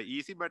quite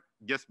easy, but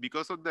just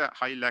because of the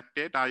high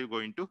lactate, are you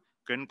going to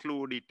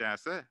conclude it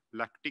as a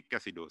lactic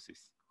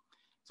acidosis?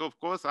 So of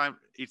course,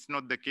 it's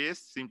not the case,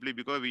 simply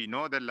because we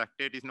know that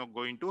lactate is not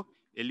going to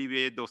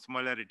elevate the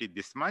osmolarity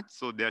this much.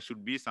 So there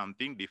should be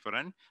something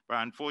different. But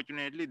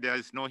unfortunately, there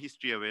is no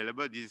history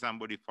available. This is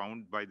somebody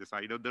found by the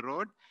side of the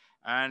road.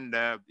 And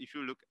if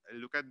you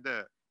look at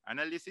the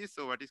analysis,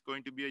 so what is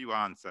going to be your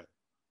answer?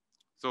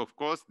 So of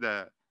course,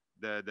 the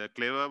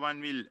clever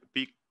one will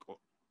pick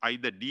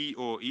either D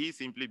or E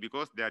simply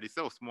because there is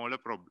a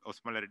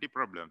osmolarity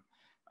problem.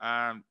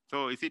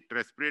 So is it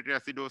respiratory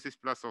acidosis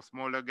plus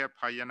osmolar gap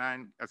high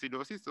anion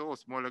acidosis, or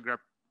osmolar gap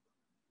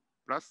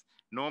plus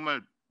normal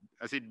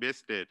acid base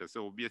status?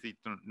 So obviously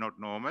it's not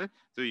normal.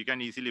 So you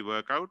can easily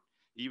work out,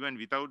 even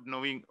without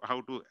knowing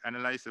how to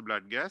analyze the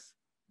blood gas,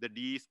 the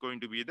D is going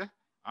to be the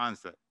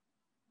answer.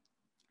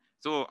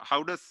 So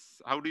how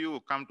do you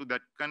come to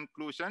that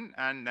conclusion?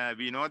 And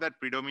we know that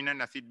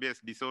predominant acid-base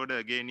disorder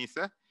again is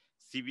a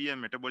severe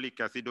metabolic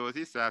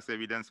acidosis, as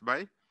evidenced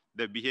by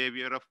the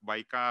behavior of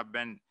bicarb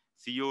and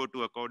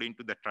CO2. According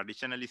to the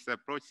traditionalist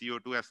approach,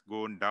 CO2 has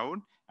gone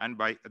down, and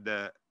by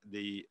the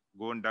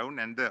gone down,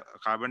 and the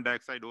carbon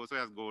dioxide also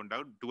has gone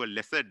down to a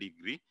lesser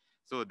degree.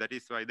 So that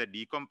is why the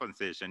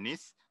decompensation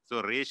is,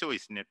 so ratio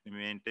is net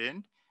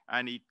maintained,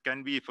 and it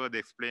can be further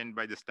explained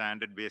by the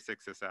standard base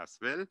excess as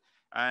well.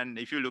 And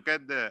if you look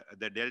at the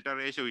delta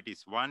ratio, it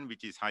is 1,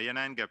 which is high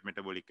anion gap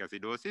metabolic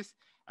acidosis.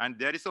 And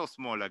there is a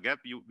smaller gap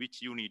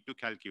which you need to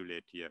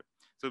calculate here.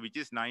 So which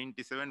is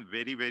 97,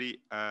 very, very,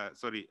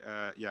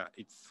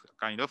 it's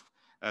kind of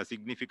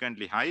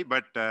significantly high,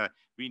 but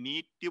we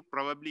need to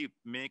probably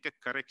make a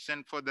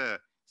correction for the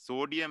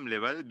sodium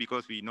level,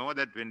 because we know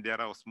that when there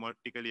are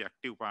osmotically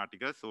active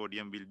particles,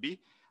 sodium will be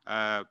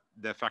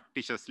the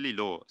factitiously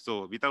low.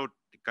 So without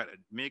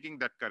making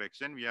that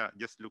correction, we are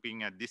just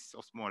looking at this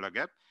osmolar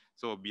gap.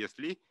 So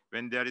obviously,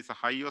 when there is a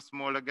high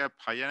osmolar gap,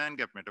 high anion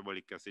gap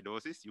metabolic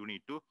acidosis, you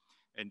need to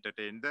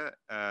entertain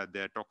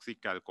the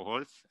toxic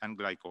alcohols and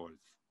glycols.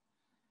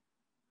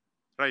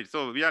 Right,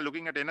 so we are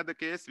looking at another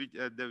case, which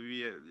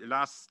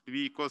last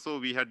week or so,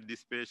 we had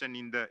this patient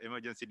in the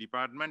emergency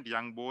department,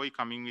 young boy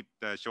coming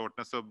with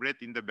shortness of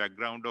breath in the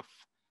background of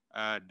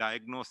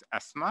diagnosed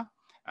asthma.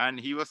 And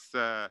he was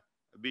a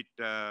bit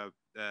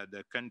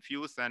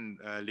confused and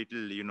a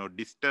little,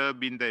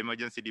 disturbed in the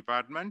emergency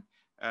department.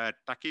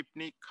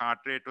 Tachypnic, heart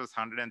rate was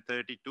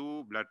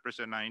 132, blood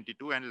pressure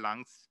 92, and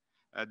lungs,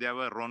 there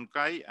were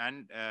rhonchi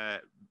and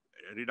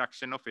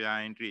reduction of air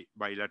entry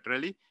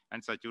bilaterally,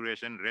 and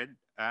saturation read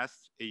as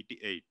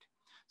 88.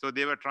 So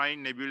they were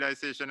trying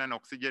nebulization and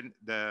oxygen,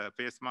 the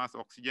face mask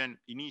oxygen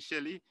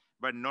initially,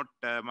 but not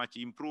much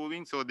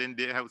improving. So then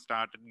they have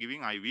started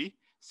giving IV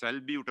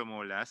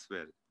salbutamol as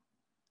well,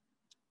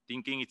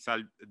 thinking it's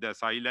the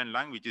silent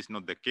lung, which is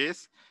not the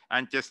case.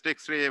 And chest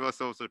X-ray was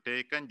also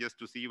taken just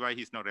to see why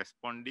he's not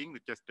responding.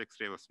 The chest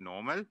X-ray was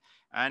normal.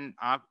 And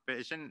our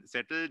patient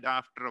settled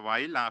after a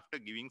while after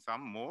giving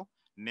some more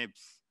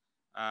nebs.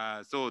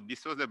 So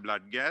this was the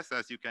blood gas.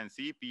 As you can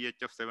see,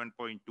 pH of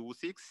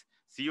 7.26.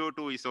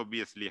 CO2 is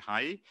obviously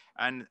high.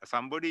 And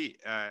somebody,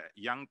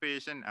 young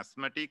patient,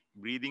 asthmatic,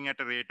 breathing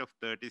at a rate of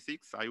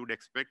 36, I would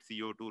expect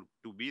CO2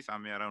 to be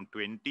somewhere around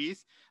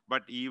 20s.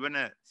 But even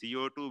a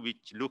CO2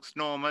 which looks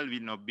normal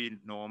will not be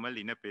normal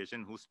in a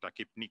patient who's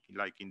tachypnic,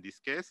 like in this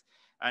case.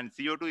 And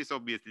CO2 is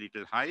obviously a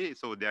little high,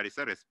 so there is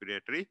a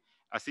respiratory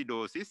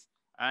acidosis.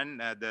 And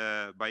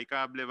the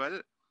bicarb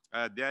level,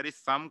 there is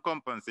some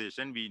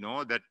compensation. We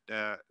know that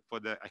for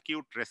the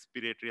acute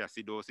respiratory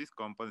acidosis,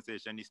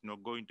 compensation is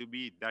not going to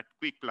be that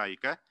quick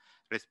like a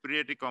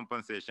respiratory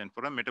compensation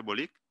for a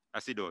metabolic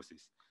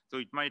acidosis. So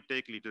it might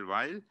take a little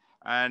while.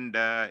 And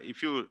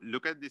if you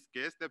look at this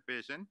case, the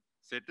patient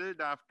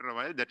settled after a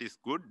while. That is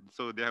good.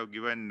 So they have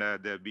given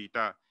the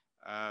beta,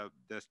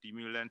 the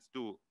stimulants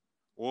to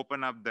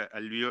open up the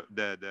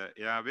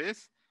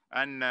airways.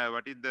 And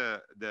what is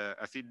the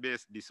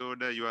acid-base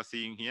disorder you are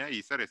seeing here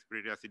is a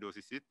respiratory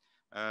acidosis with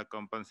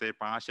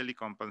partially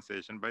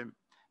compensated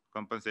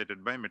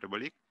by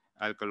metabolic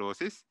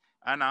alkalosis.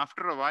 And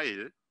after a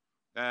while,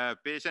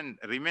 patient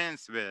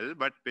remains well,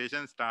 but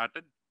patient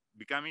started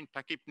becoming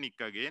tachypnic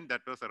again.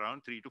 That was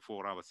around 3 to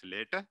 4 hours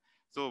later.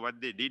 So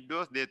what they did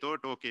was they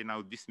thought, okay,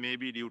 now this may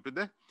be due to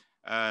the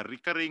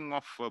recurring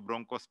of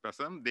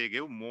bronchospasm. They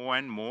gave more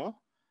and more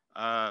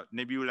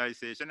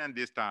nebulization, and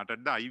they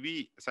started the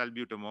IV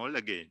salbutamol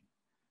again.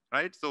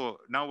 Right? So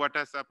now what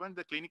has happened?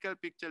 The clinical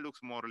picture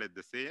looks more or less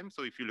the same.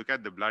 So if you look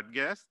at the blood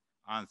gas,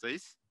 answer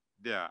is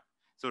there.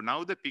 So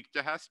now the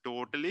picture has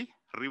totally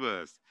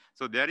reversed.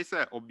 So there is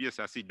an obvious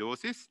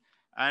acidosis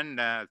and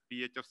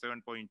pH of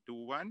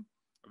 7.21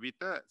 with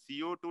a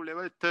CO2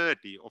 level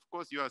 30. Of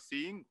course, you are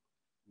seeing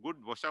good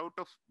washout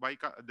of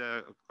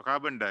the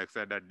carbon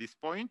dioxide at this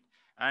point,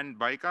 and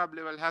bicarb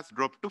level has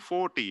dropped to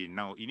 14.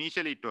 Now,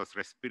 initially it was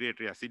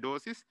respiratory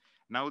acidosis.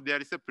 Now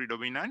there is a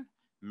predominant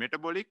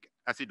metabolic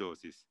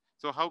acidosis.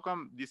 So how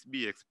come this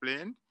be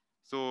explained?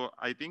 So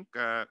I think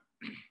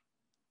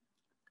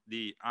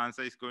the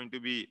answer is going to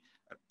be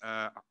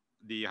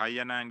the high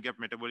anion gap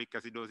metabolic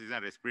acidosis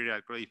and respiratory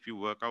alcohol if you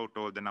work out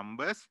all the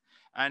numbers.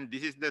 And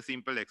this is the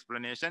simple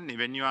explanation.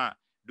 When you are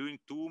doing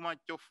too much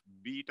of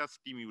beta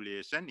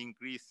stimulation,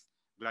 increase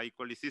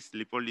glycolysis,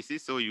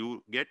 lipolysis, so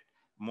you get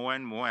more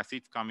and more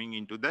acids coming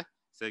into the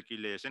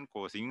circulation,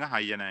 causing a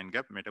high anion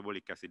gap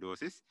metabolic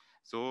acidosis.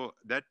 So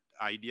that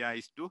idea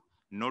is to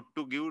not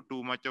to give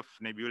too much of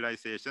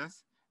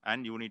nebulizations,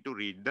 and you need to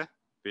read the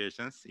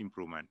patient's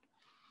improvement.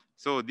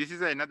 So this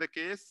is another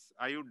case.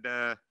 I would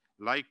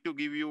like to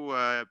give you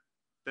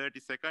 30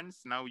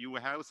 seconds. Now you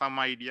have some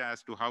idea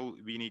as to how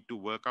we need to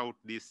work out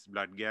these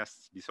blood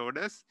gas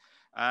disorders.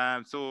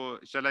 So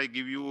shall I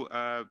give you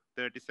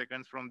 30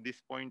 seconds from this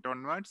point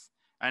onwards?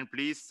 And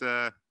please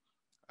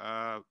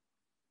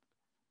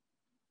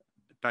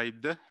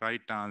type the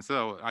right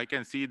answer. I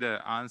can see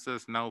the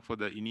answers now for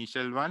the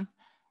initial one.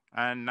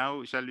 And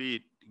now shall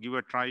we give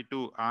a try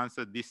to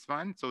answer this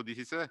one? So this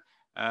is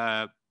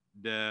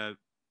the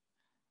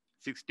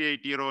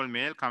 68-year-old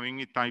male coming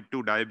with type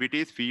 2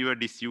 diabetes, fever,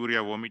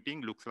 dysuria,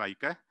 vomiting, looks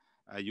like a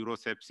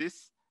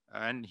urosepsis,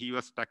 and he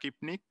was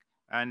tachypnic,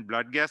 and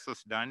blood gas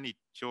was done. It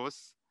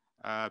shows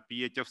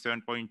pH of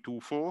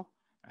 7.24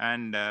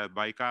 and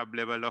bicarb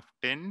level of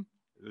 10,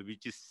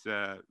 which is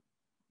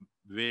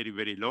very,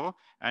 very low,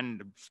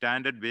 and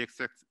standard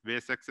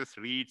base excess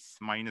reads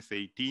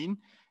 -18,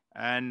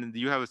 and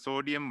you have a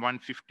sodium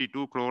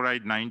 152,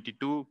 chloride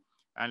 92,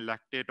 and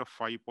lactate of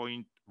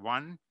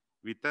 5.1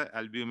 with an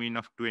albumin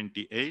of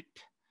 28.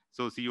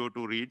 So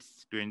CO2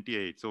 reads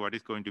 28. So what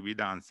is going to be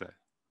the answer?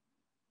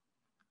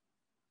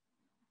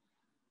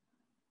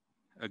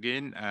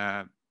 Again,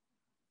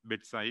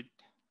 bedside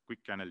quick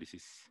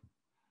analysis.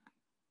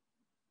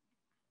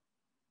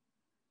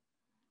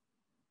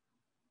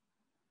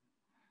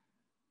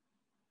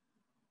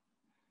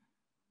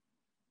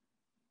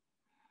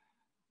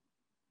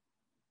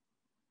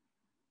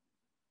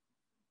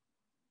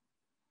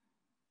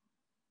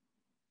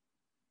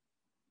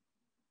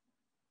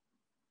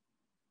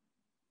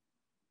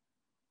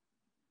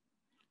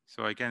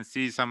 So I can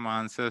see some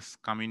answers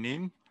coming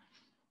in.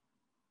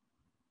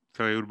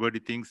 So everybody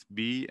thinks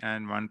B,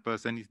 and one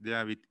person is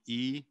there with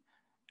E,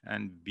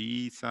 and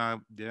B's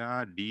are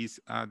there, D's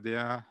are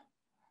there.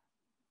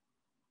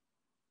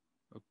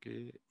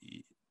 Okay,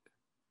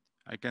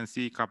 I can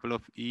see a couple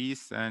of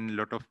E's and a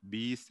lot of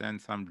B's and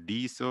some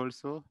D's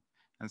also.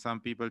 And some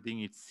people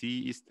think it's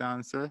C is the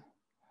answer.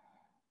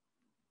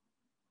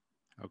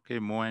 Okay,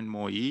 more and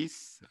more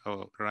E's,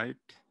 oh, right,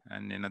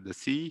 and another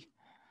C.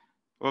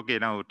 Okay,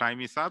 now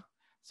time is up.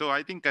 So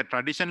I think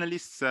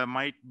traditionalists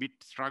might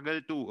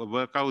struggle to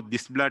work out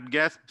this blood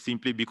gas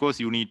simply because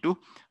you need to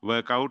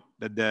work out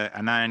the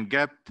anion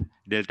gap,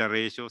 delta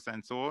ratios,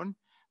 and so on.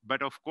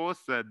 But of course,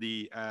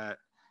 the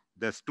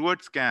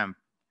Stewart's camp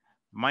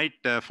might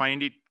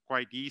find it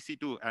quite easy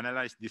to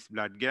analyze this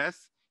blood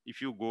gas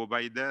if you go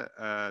by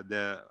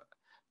the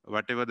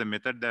whatever the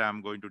method that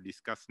I'm going to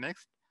discuss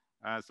next.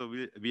 So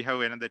we have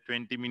another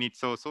 20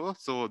 minutes or so.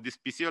 So this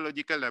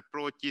physiological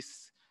approach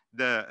is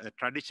the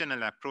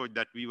traditional approach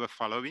that we were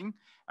following.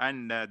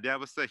 And there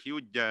was a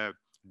huge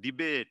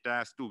debate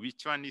as to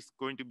which one is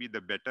going to be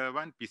the better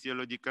one,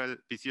 physiological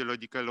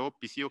or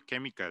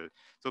physiochemical.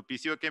 So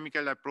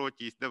physiochemical approach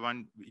is the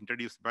one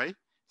introduced by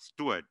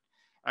Stewart.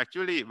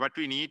 Actually, what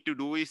we need to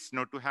do is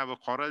not to have a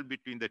quarrel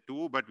between the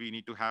two, but we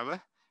need to have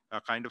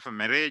a kind of a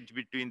marriage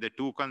between the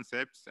two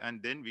concepts,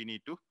 and then we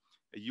need to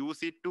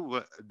use it to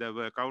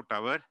work out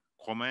our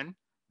common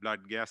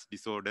blood gas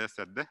disorders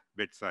at the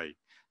bedside.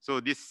 So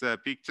this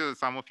picture,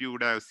 some of you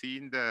would have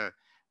seen the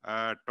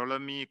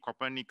Ptolemy,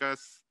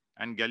 Copernicus,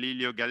 and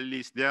Galileo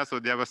Galilei is there. So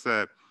there was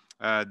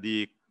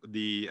the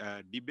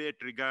debate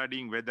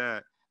regarding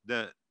whether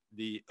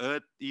the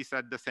earth is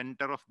at the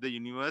center of the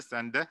universe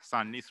and the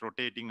sun is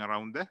rotating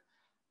around the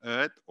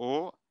earth,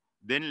 or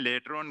then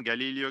later on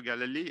Galileo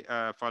Galilei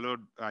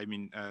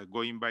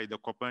going by the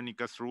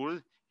Copernicus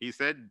rule, he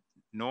said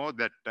no,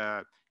 that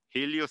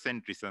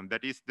heliocentrism,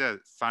 that is the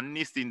sun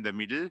is in the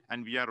middle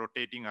and we are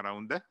rotating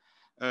around the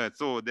earth.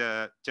 So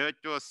the church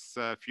was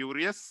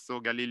furious, so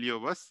Galileo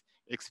was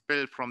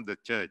expelled from the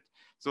church.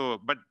 So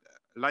but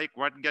like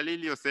what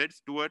Galileo said,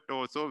 Stewart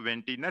also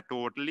went in a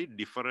totally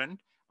different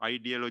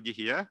ideology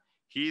here.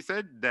 He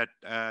said that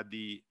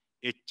the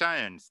H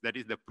ions, that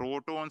is the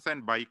protons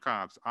and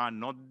bicarbs, are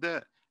not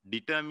the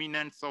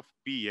determinants of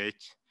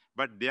pH,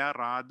 but they are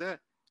rather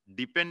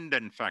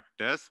dependent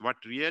factors. What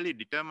really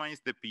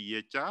determines the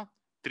pH are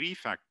three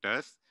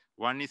factors.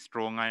 One is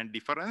strong ion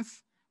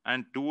difference,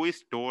 and two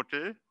is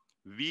total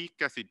weak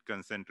acid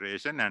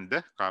concentration and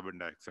the carbon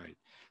dioxide.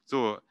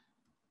 So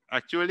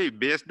actually,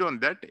 based on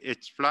that,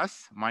 H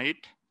plus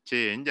might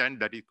change, and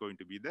that is going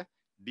to be the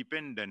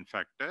dependent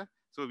factor.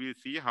 So we'll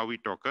see how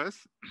it occurs.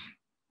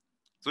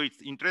 So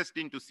it's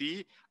interesting to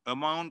see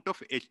amount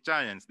of H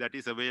ions that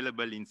is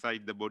available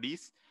inside the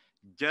bodies,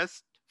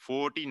 just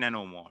 40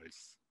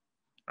 nanomoles,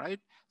 right?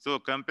 So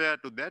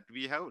compared to that,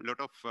 we have a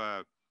lot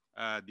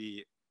of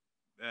the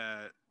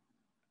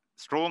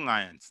strong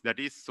ions, that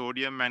is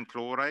sodium and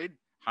chloride,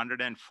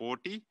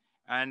 140,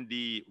 and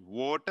the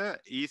water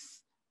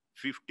is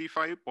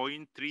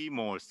 55.3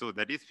 moles. So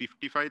that is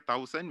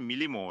 55,000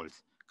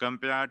 millimoles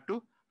compared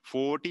to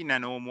 40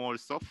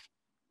 nanomoles of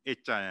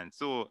H ions.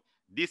 So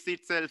this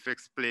itself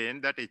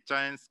explains that H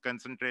ions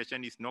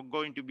concentration is not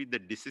going to be the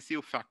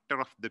decisive factor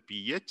of the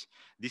pH.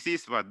 This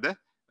is what the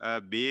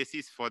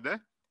basis for the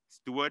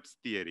Stewart's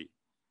theory.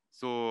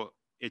 So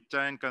H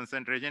ion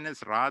concentration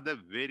is rather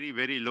very,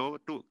 very low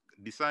to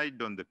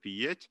decide on the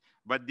pH,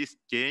 but this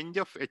change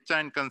of H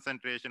ion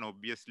concentration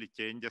obviously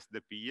changes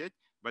the pH,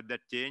 but that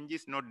change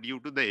is not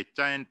due to the H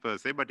ion per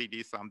se, but it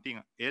is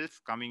something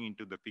else coming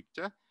into the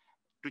picture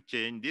to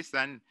change this.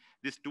 And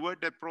this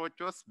Stewart approach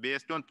was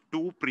based on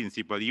two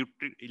principles: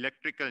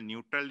 electrical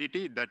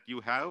neutrality, that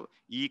you have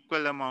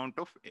equal amount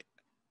of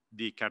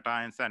the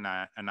cations and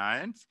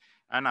anions,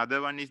 and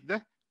other one is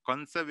the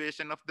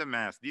conservation of the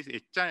mass. These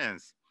H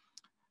ions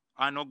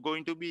are not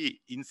going to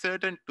be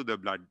inserted to the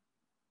blood,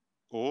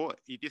 or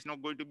it is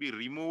not going to be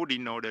removed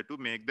in order to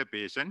make the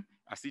patient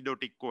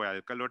acidotic or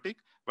alkalotic,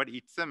 but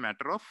it's a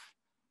matter of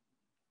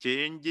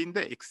changing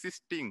the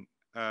existing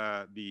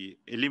the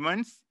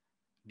elements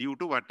due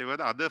to whatever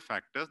the other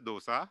factors.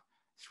 Those are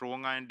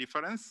strong ion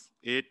difference,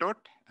 A dot,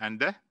 and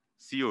the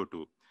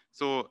CO2.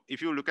 So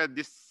if you look at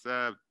this,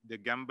 the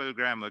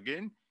Gamble-Graham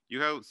again, you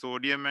have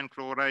sodium and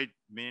chloride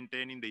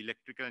maintaining the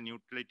electrical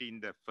neutrality in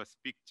the first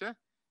picture.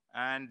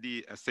 And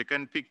the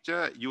second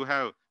picture, you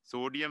have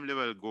sodium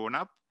level gone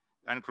up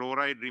and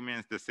chloride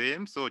remains the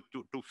same. So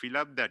to fill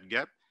up that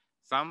gap,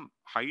 some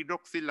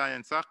hydroxyl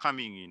ions are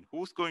coming in.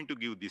 Who's going to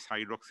give these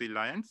hydroxyl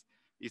ions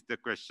is the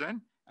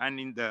question. And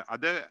in the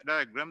other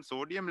diagram,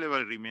 sodium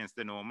level remains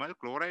the normal,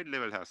 chloride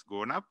level has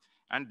gone up,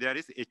 and there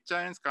is H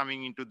ions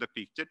coming into the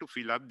picture to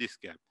fill up this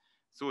gap.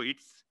 So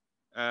it's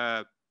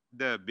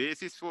the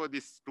basis for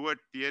this Stewart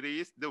theory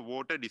is the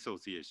water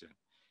dissociation.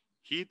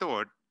 He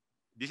thought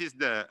this is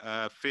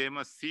the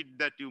famous seed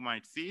that you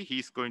might see.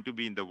 He's going to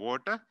be in the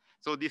water.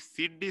 So this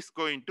seed is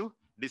going to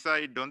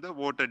decide on the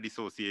water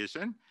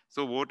dissociation.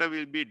 So water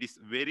will be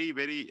very,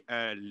 very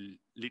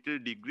little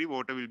degree,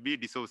 water will be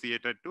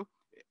dissociated to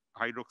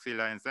hydroxyl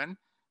ions and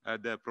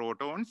the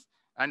protons.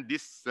 And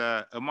this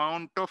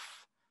amount of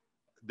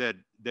the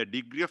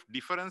degree of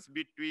difference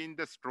between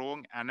the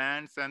strong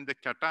anions and the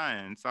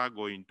cations are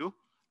going to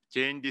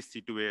change this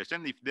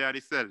situation. If there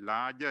is a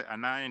larger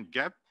anion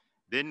gap,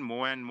 then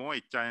more and more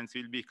H ions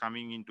will be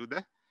coming into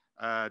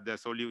the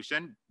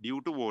solution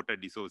due to water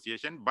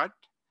dissociation. But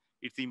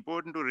it's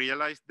important to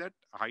realize that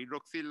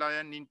hydroxyl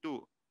ion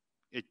into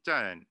H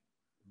ion,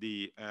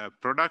 the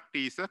product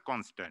is a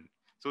constant.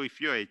 So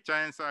if your H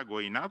ions are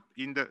going up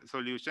in the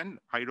solution,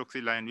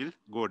 hydroxyl ion will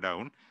go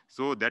down.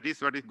 So that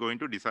is what is going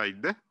to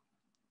decide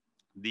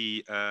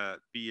the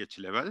pH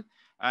level.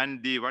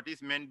 And what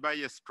is meant by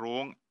a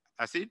strong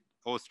acid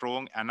or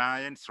strong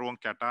anion, strong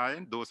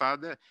cation, those are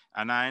the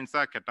anions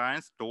or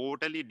cations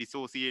totally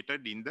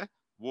dissociated in the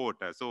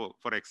water. So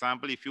for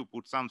example, if you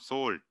put some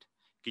salt,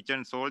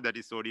 kitchen salt, that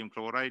is sodium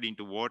chloride,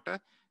 into water,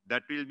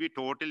 that will be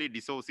totally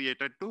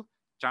dissociated to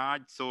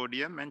charged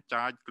sodium and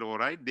charged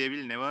chloride. They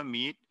will never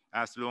meet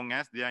as long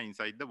as they are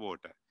inside the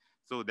water.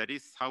 So that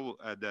is how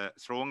the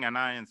strong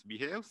anions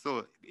behave.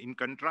 So in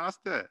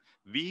contrast, the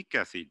weak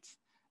acids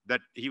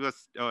that he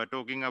was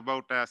talking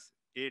about as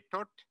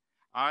atot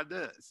are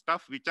the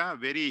stuff which are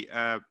very,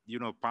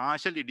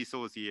 partially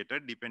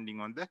dissociated depending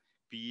on the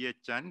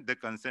pH and the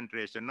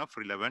concentration of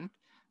relevant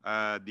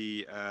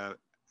the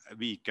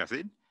weak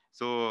acid.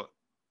 So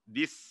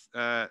this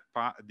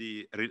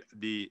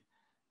the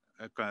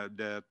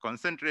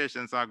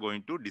concentrations are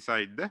going to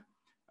decide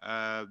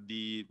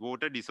the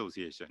water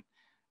dissociation.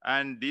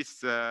 And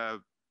this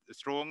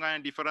strong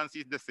ion difference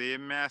is the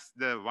same as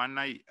the one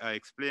I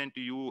explained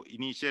to you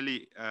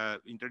initially,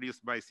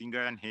 introduced by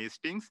Singer and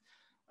Hastings.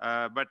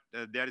 But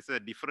there is a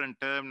different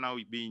term now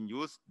being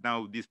used.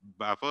 Now this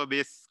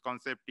buffer-based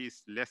concept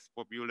is less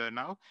popular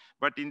now.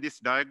 But in this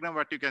diagram,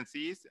 what you can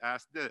see is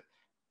as the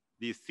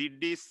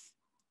SID is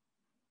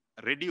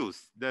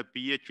reduced, the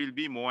pH will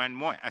be more and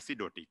more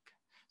acidotic.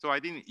 So I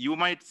think you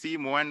might see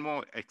more and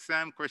more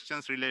exam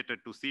questions related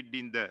to SID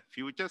in the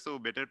future. So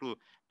better to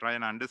try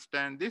and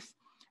understand this.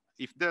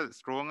 If the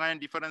strong ion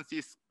difference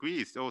is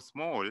squeezed or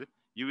small,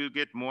 you will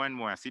get more and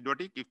more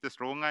acidotic. If the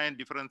strong ion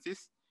difference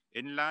is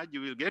enlarged,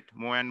 you will get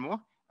more and more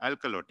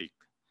alkalotic.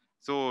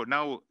 So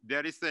now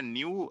there is a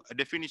new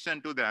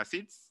definition to the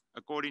acids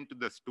according to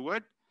the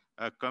Stewart,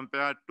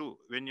 compared to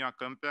when you are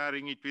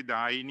comparing it with the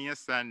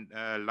Arrhenius and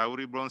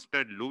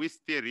Lowry-Bronsted-Lewis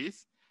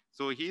theories.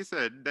 So he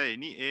said that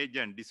any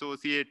agent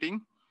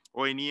dissociating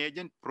or any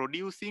agent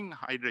producing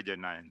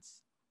hydrogen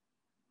ions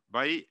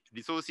by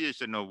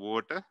dissociation of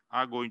water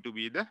are going to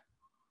be the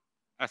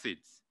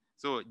acids.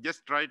 So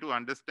just try to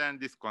understand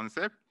this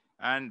concept,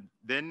 and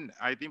then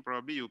I think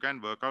probably you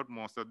can work out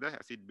most of the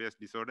acid-base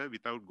disorder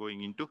without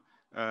going into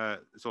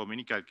so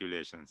many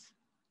calculations.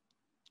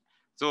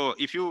 So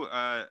if you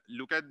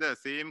look at the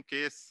same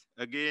case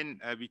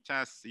again, which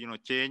has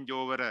changed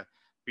over a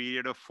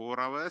period of 4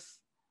 hours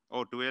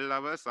or 12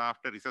 hours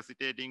after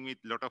resuscitating with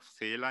a lot of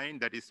saline,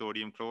 that is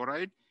sodium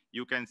chloride,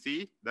 you can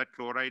see that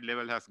chloride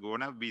level has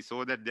gone up. We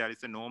saw that there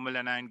is a normal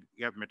anion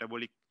gap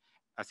metabolic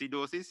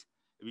acidosis,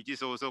 which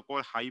is also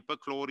called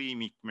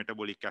hyperchloremic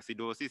metabolic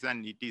acidosis,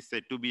 and it is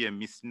said to be a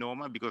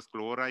misnomer because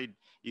chloride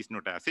is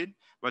not acid,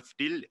 but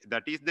still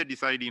that is the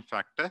deciding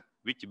factor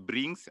which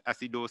brings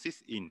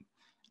acidosis in,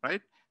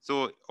 right?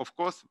 So of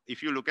course,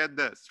 if you look at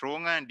the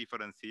strong ion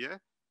difference here,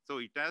 so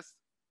it has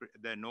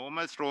the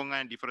normal strong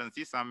ion difference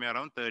is somewhere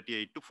around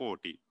 38 to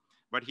 40.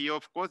 But here,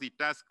 of course, it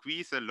has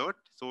squeezed a lot.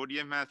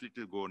 Sodium has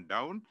little gone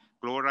down.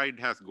 Chloride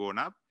has gone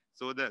up.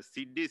 So the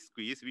SID is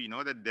squeezed. We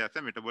know that there's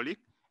a metabolic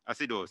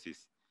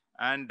acidosis.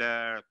 And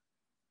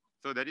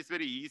so that is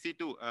very easy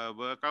to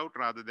work out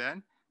rather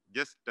than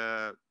just,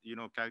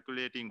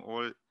 calculating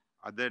all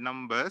other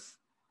numbers.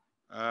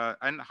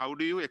 And how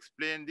do you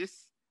explain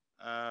this?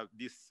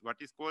 This, what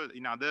is called,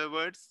 in other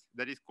words,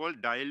 that is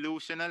called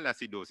dilutional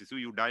acidosis. So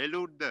you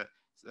dilute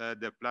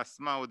the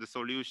plasma or the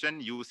solution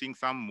using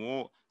some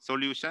more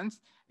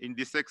solutions. In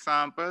this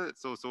example,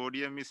 so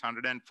sodium is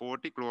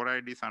 140,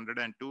 chloride is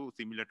 102,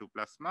 similar to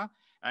plasma,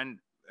 and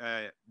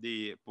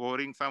the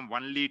pouring some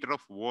 1 liter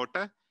of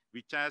water,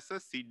 which has a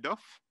SID of,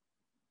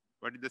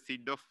 what is the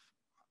SID of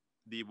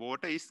the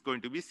water is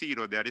going to be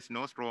 0. There is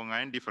no strong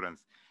ion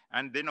difference.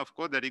 And then of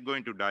course that is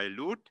going to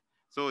dilute.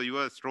 So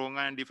your strong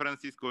ion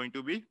difference is going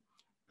to be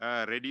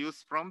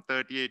reduced from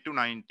 38 to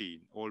 19,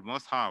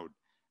 almost halved.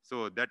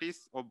 So that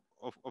is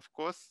of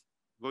course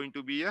going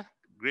to be a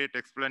great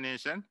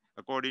explanation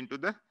according to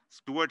the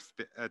Stewart's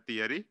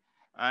theory.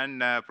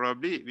 And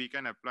probably we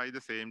can apply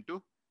the same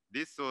to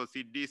this. So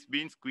SID is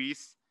being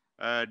squeezed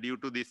due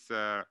to this,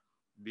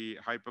 the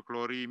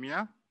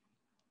hyperchloremia.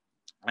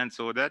 And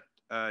so that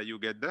you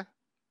get the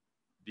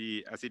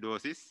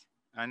acidosis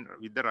and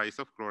with the rise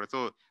of chloride.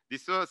 So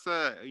this was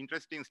an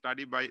interesting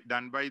study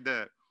done by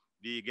the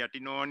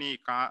Gattinoni,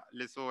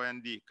 Carleso,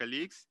 and the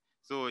colleagues.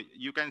 So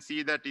you can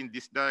see that in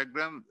this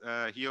diagram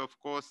here, of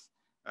course,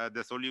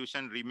 the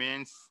solution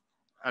remains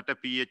at a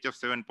pH of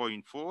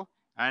 7.4,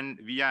 and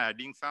we are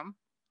adding some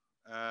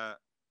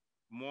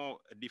more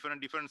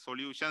different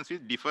solutions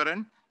with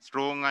different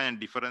strong ion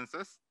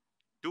differences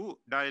to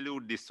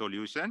dilute this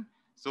solution.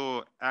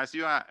 So as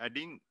you are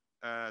adding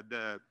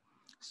the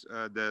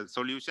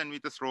solution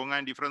with a strong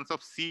ion difference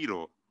of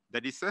 0,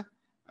 that is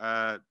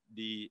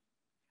the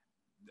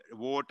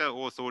water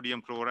or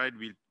sodium chloride,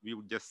 we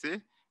would just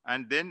say,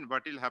 and then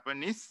what will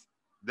happen is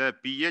the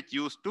pH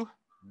used to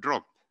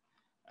drop,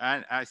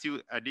 and as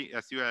you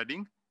are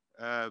adding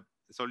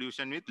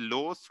solution with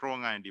low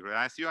strong ion difference,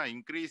 as you are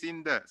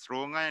increasing the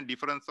strong ion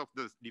difference of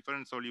the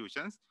different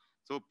solutions,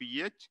 so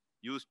pH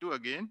used to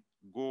again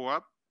go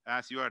up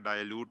as you are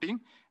diluting.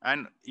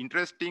 And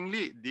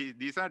interestingly,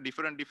 these are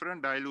different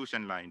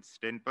dilution lines: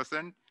 10%,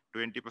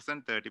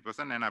 20%,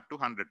 30%, and up to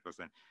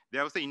 100%.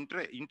 There was an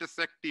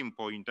intersecting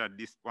point at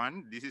this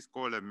point. This is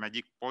called a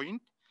magic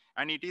point,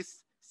 and it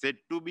is said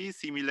to be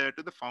similar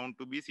to found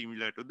to be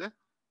similar to the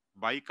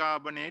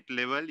bicarbonate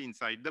level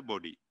inside the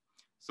body.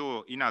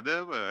 So in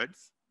other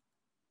words,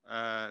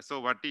 so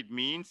what it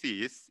means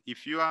is,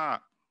 if you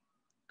are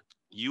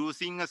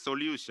using a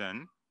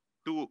solution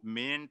to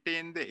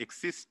maintain the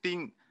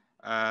existing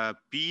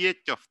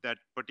pH of that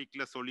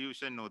particular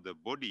solution or the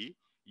body,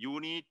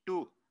 you need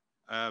to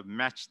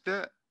match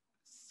the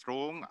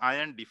strong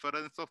ion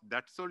difference of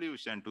that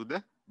solution to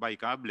the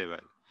bicarb level.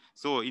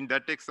 So in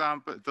that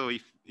example, so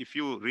if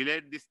you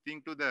relate this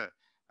thing to the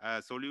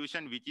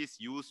solution which is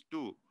used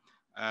to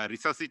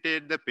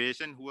resuscitate the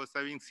patient who was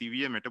having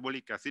severe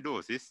metabolic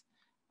acidosis,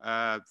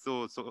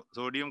 so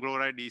sodium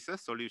chloride is a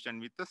solution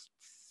with a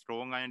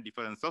strong ion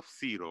difference of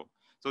 0.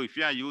 So if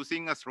you are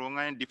using a strong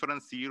ion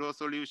difference 0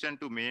 solution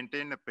to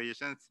maintain a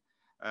patient's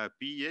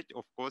pH,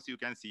 of course, you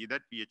can see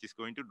that pH is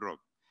going to drop.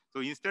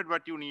 So instead,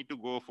 what you need to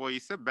go for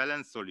is a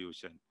balanced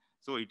solution.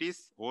 So it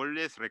is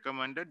always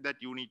recommended that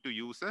you need to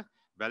use a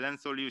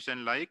balanced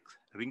solution like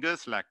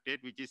Ringer's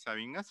lactate, which is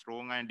having a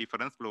strong ion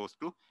difference close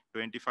to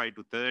 25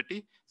 to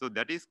 30. So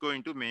that is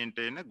going to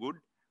maintain a good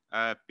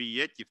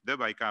pH if the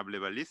bicarb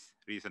level is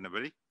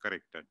reasonably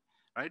corrected.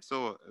 Right.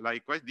 So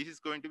likewise, this is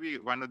going to be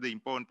one of the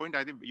important points.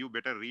 I think you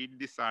better read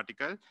this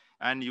article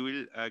and you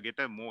will get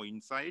a more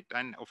insight.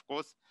 And of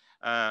course,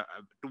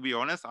 to be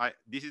honest,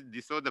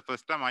 this was the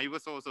first time I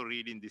was also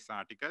reading this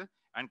article,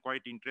 and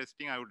quite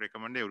interesting. I would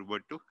recommend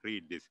everybody to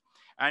read this.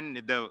 And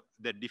the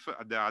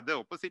other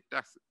opposite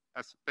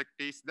aspect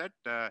is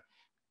that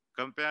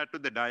compared to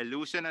the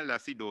dilutional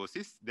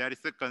acidosis, there is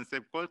a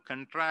concept called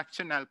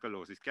contraction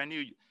alkalosis. Can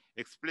you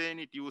explain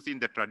it using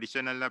the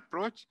traditional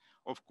approach?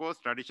 Of course,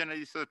 traditional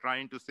is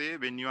trying to say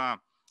when you are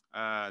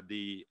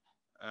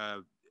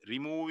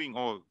removing,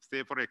 or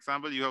say, for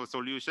example, you have a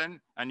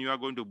solution and you are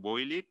going to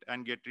boil it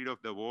and get rid of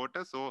the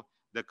water. So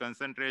the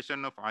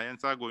concentration of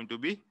ions are going to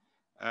be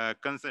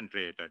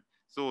concentrated.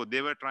 So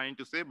they were trying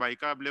to say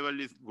bicarb level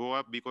is go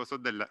up because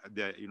of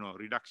the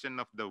reduction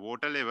of the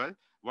water level.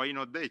 Why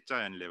not the H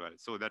ion level?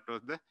 So that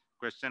was the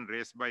question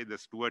raised by the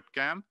Stewart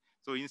camp.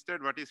 So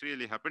instead, what is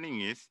really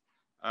happening is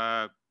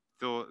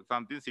so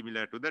something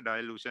similar to the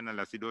dilutional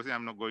acidosis.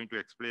 I'm not going to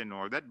explain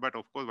all that, but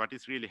of course, what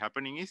is really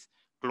happening is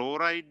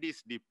chloride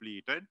is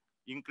depleted,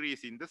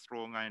 increase in the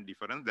strong ion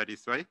difference. That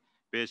is why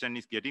patient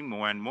is getting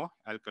more and more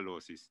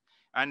alkalosis.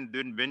 And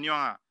then when you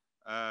are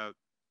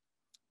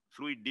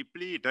fluid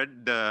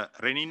depleted, the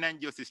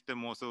renin-angio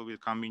system also will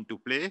come into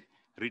play,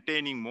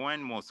 retaining more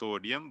and more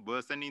sodium,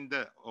 worsening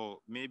or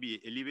maybe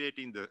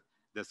elevating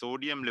the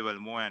sodium level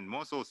more and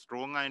more. So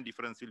strong ion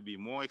difference will be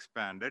more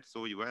expanded.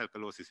 So your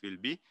alkalosis will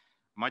be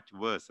much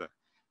worse.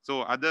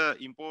 So other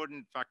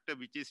important factor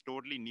which is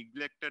totally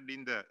neglected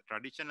in the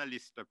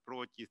traditionalist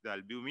approach is the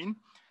albumin.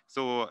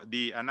 So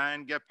the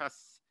anion gap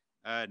has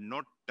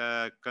not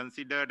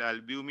considered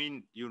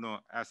albumin,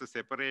 as a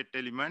separate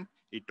element.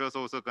 It was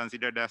also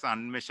considered as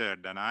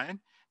unmeasured anion.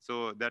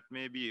 So that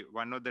may be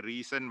one of the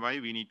reasons why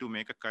we need to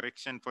make a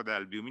correction for the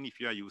albumin if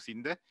you are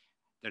using the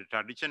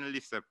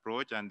traditionalist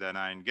approach and the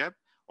anion gap.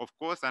 Of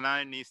course,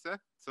 albumin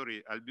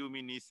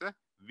is a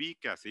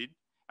weak acid.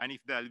 And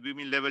if the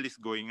albumin level is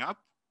going up,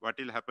 what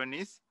will happen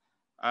is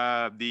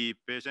the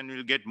patient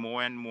will get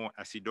more and more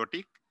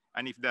acidotic.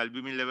 And if the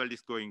albumin level is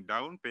going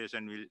down,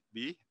 patient will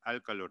be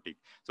alkalotic.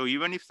 So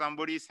even if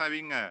somebody is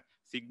having a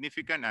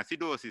significant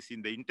acidosis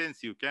in the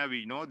intensive care,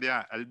 we know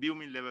their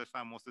albumin levels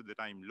are most of the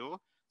time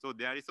low. So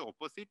there is an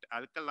opposite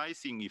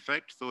alkalizing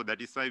effect. So that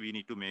is why we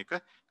need to make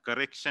a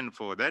correction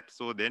for that.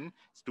 So then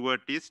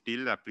Stewart is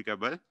still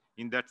applicable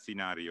in that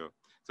scenario.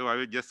 So I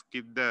will just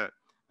skip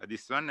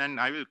this one, and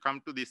I will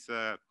come to this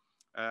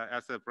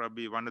as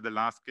probably one of the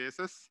last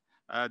cases.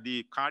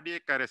 The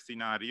cardiac arrest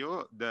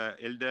scenario, the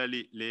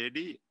elderly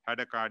lady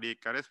had a cardiac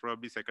arrest,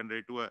 probably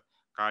secondary to a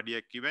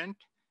cardiac event,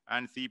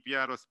 and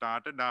CPR was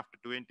started. After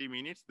 20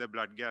 minutes, the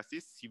blood gas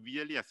is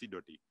severely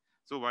acidotic.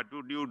 So what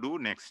would you do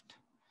next?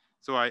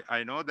 So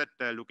I know that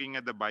looking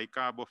at the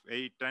bicarb of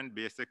 8 and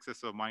base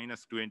excess of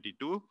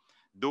 -22,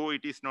 though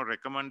it is not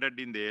recommended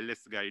in the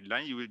ALS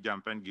guideline, you will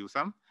jump and give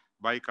some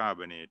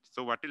bicarbonate.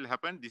 So what will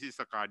happen? This is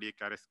a cardiac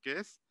arrest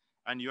case,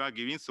 and you are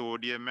giving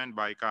sodium and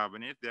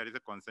bicarbonate. There is a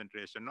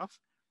concentration of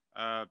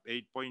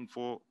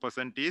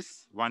 8.4%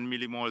 is 1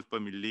 millimoles per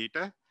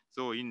milliliter.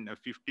 So in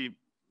 50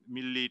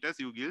 milliliters,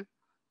 you give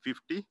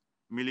 50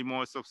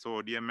 millimoles of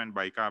sodium and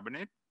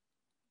bicarbonate.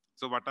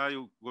 So what are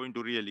you going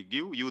to really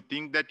give? You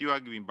think that you are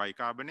giving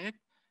bicarbonate,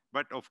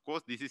 but of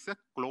course, this is a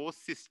closed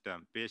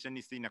system. Patient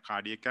is in a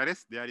cardiac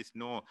arrest. There is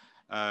no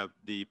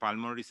the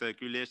pulmonary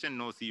circulation,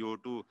 no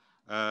CO2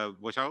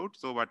 wash out.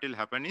 So what will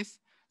happen is,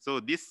 so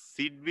this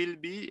SID will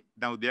be,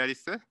 now there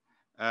is a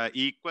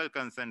equal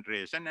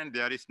concentration and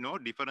there is no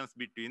difference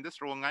between the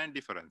strong ion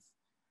difference.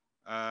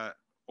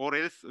 Or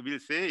else we'll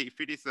say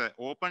if it is an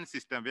open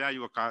system where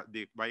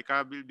the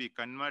bicarb will be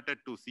converted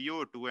to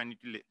CO2 and it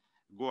will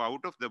go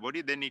out of the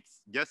body, then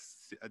it's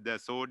just the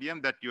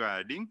sodium that you are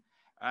adding.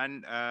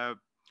 And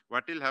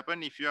what will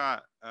happen if you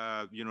are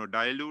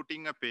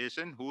diluting a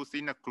patient who's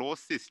in a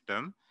closed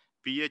system,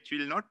 pH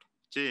will not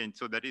change.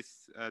 So that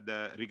is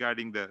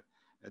regarding the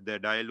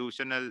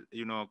dilutional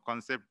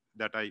concept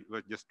that I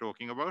was just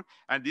talking about.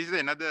 And this is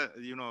another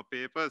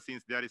paper.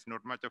 Since there is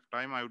not much of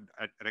time, I would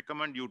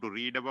recommend you to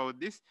read about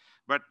this.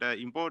 But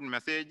important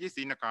message is,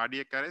 in a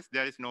cardiac arrest,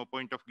 there is no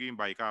point of giving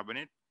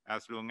bicarbonate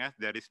as long as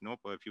there is no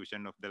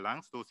perfusion of the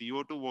lungs. So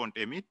CO2 won't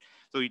emit.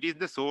 So it is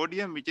the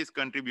sodium which is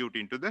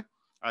contributing to the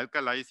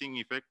alkalizing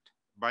effect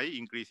by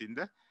increasing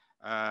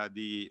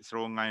the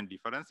strong ion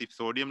difference. If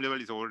sodium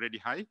level is already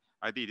high,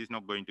 I think it is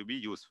not going to be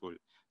useful.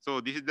 So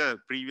this is the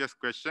previous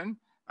question.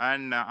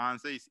 And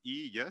answer is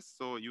E, yes.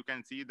 So you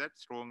can see that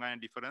strong ion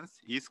difference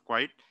is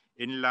quite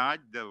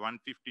enlarged, the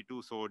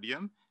 152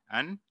 sodium,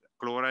 and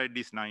chloride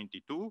is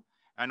 92.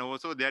 And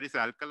also there is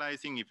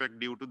alkalizing effect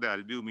due to the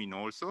albumin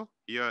also.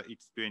 Here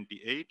it's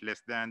 28,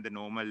 less than the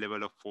normal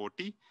level of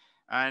 40.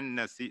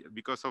 And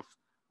because of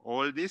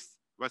all this,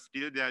 but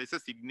still there is a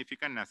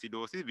significant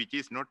acidosis, which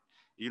is not,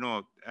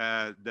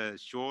 the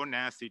shown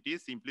as it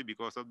is simply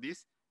because of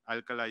these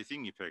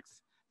alkalizing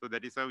effects. So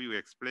that is how you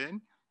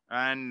explain.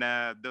 And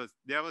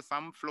there were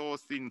some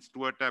flaws in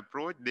Stewart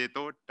approach. They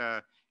thought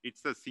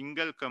it's a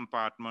single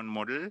compartment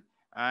model,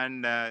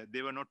 and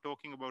they were not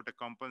talking about a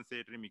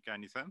compensatory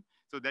mechanism.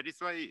 So that is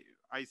why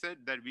I said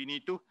that we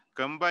need to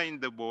combine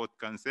the both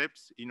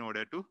concepts in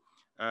order to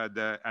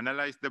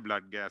analyze the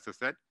blood gases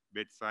at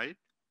bedside.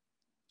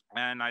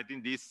 And I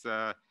think these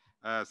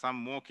some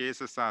more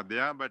cases are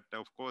there, but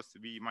of course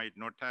we might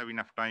not have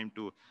enough time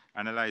to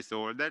analyze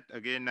all that.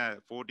 Again, a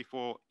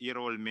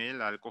 44-year-old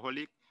male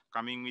alcoholic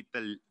coming with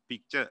a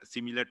picture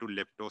similar to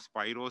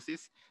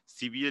leptospirosis,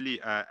 severely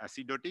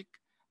acidotic,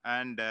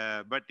 and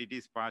but it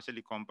is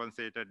partially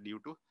compensated due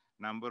to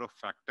number of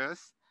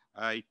factors.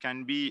 It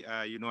can be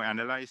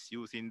analyzed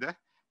using the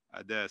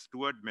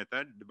Stewart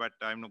method, but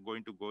I'm not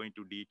going to go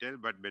into detail,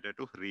 but better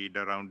to read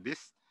around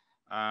this.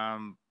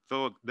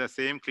 So the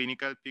same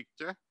clinical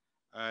picture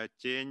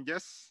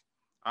changes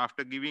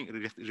after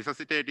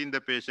resuscitating the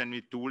patient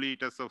with 2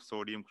 liters of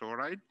sodium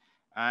chloride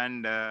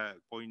and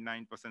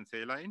 0.9%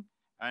 saline,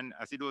 and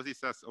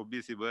acidosis has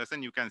obviously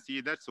worsened. You can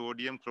see that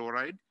sodium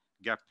chloride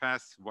gap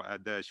has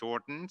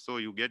shortened, so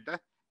you get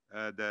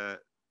the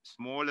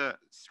smaller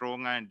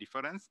strong ion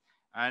difference,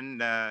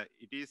 and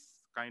it is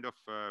kind of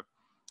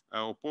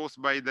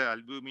opposed by the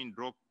albumin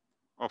drop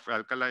of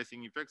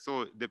alkalizing effect.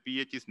 So the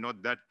pH is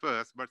not that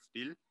worse, but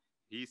still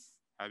he's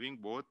having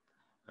both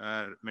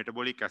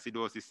metabolic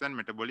acidosis and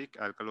metabolic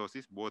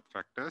alkalosis, both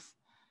factors.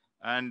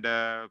 And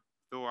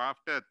so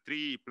after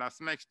 3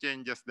 plasma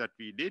exchanges that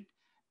we did,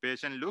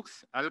 patient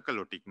looks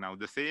alkalotic. Now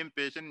the same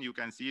patient, you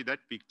can see that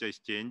picture is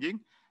changing.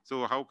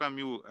 So how come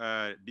you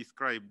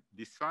describe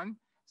this one?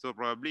 So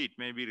probably it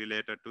may be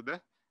related to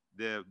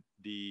the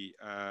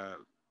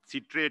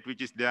citrate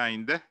which is there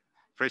in the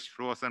fresh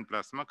frozen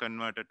plasma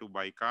converted to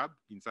bicarb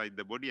inside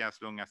the body, as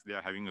long as they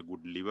are having a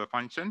good liver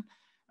function.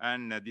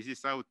 And this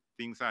is how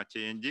things are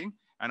changing.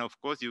 And of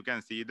course, you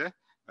can see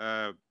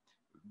the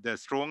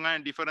strong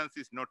ion difference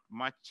is not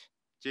much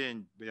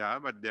change, yeah,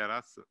 but there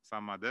are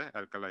some other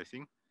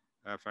alkalizing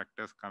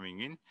factors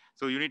coming in.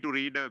 So you need to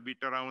read a bit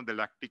around the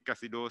lactic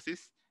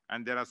acidosis,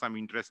 and there are some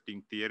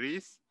interesting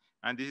theories.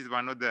 And this is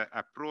one of the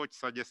approach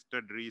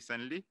suggested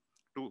recently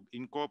to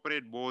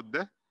incorporate both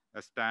the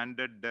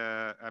standard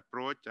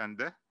approach and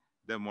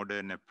the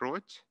modern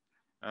approach.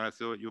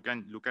 So you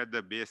can look at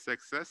the base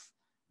excess,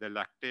 the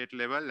lactate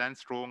level, and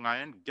strong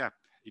ion gap.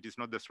 It is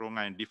not the strong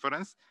ion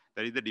difference.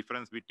 That is the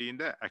difference between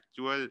the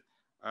actual,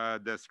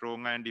 the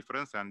strong ion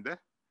difference and the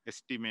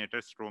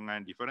estimated strong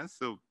ion difference.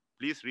 So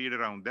please read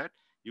around that.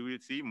 You will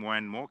see more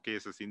and more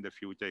cases in the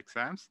future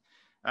exams.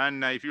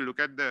 And if you look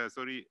at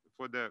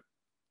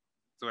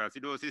so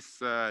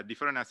acidosis,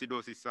 different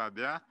acidosis are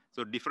there.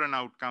 So different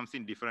outcomes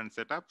in different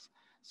setups.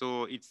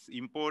 So it's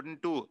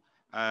important to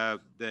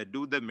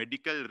do the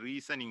medical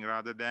reasoning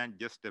rather than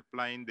just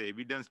applying the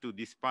evidence to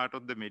this part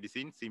of the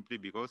medicine, simply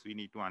because we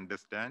need to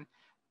understand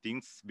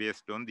things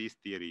based on these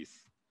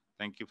theories.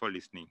 Thank you for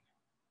listening.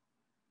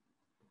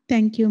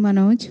 Thank you,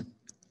 Manoj,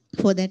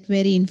 for that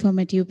very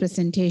informative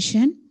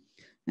presentation.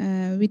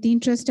 With the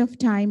interest of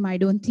time, I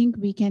don't think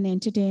we can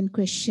entertain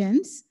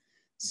questions.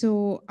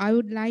 So I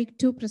would like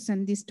to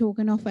present this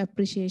token of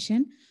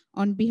appreciation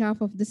on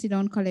behalf of the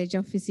Ceylon College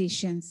of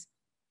Physicians.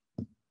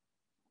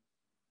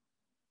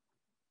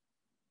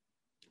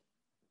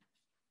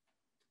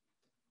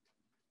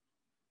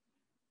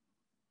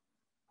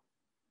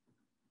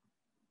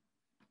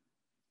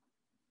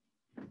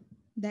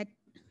 That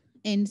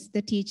ends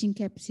the teaching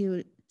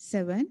capsule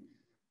 7.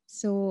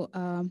 So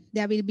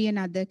there will be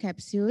another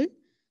capsule.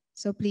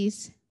 So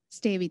please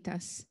stay with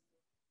us.